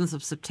and the 7th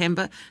of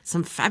September.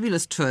 Some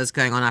fabulous tours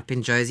going on up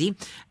in Josie.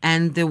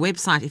 And the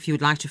website, if you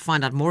would like to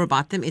find out more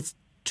about them, it's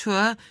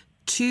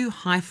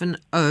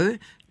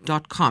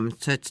tour2-o.com.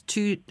 So it's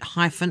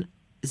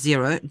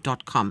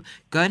 2-0.com.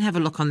 Go and have a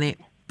look on their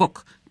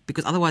book,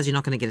 because otherwise you're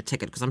not going to get a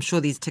ticket, because I'm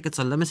sure these tickets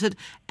are limited,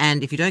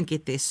 and if you don't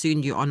get there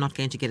soon, you are not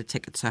going to get a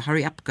ticket. So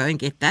hurry up, go and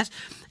get that.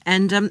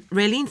 And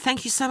Raylene,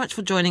 thank you so much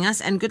for joining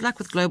us, and good luck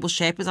with Global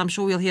Shapers. I'm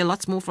sure we'll hear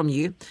lots more from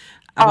you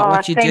about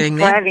what you're doing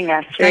there. Thanks for having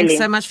us. Thanks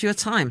so much for your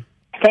time.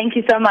 Thank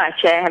you so much.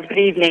 Have a good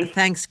evening.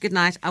 Thanks. Good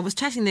night. I was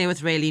chatting there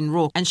with Raylene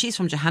Rourke, and she's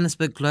from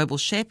Johannesburg Global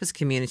Shapers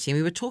Community, and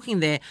we were talking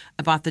there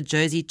about the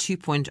Josie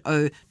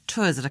 2.0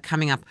 tours that are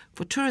coming up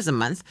for Tourism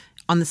Month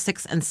on the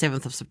 6th and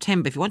 7th of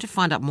September. If you want to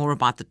find out more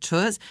about the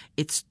tours,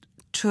 it's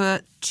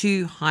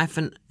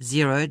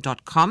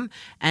tour2-0.com.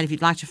 And if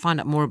you'd like to find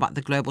out more about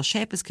the Global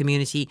Shapers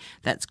Community,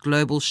 that's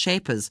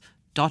globalshapers.org.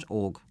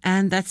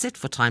 And that's it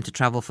for Time to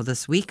Travel for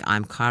this week.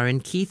 I'm Karen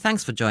Key.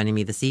 Thanks for joining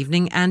me this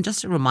evening. And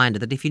just a reminder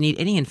that if you need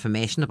any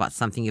information about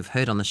something you've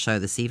heard on the show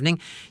this evening,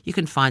 you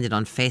can find it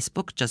on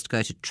Facebook. Just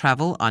go to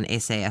Travel on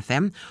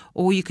SAFM,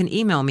 or you can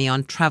email me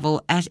on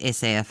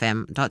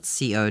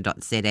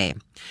travel@safm.co.za.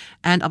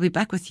 And I'll be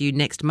back with you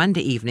next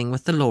Monday evening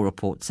with the Law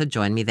Report, so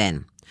join me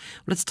then.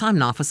 Well, it's time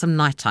now for some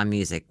nighttime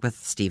music with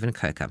Stephen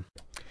Coker.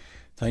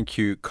 Thank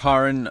you,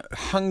 Karen.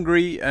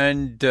 Hungry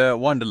and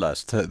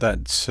Wanderlust.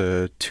 That's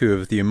two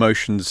of the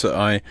emotions that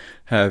I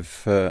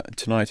have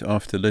tonight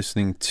after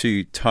listening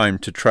to Time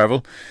to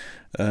Travel.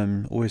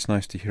 Always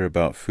nice to hear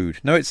about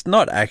food. No, it's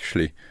not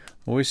actually.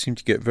 I always seem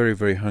to get very,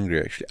 very hungry,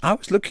 actually. I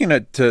was looking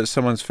at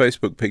someone's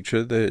Facebook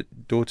picture. Their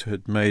daughter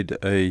had made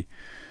a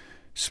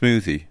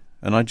smoothie,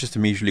 and I just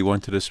immediately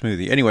wanted a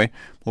smoothie. Anyway,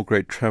 more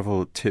great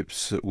travel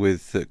tips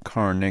with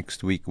Karen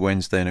next week,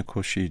 Wednesday, and of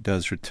course she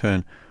does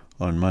return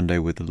on Monday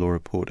with the Law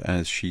Report,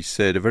 as she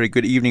said. A very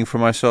good evening for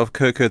myself,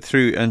 Coker,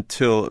 through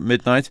until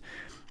midnight.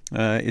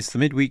 It's the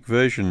midweek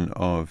version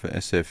of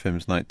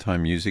SFM's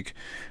nighttime music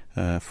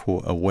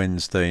for a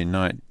Wednesday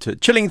night.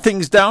 Chilling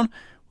things down.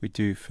 We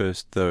do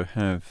first, though,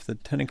 have the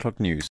 10 o'clock news.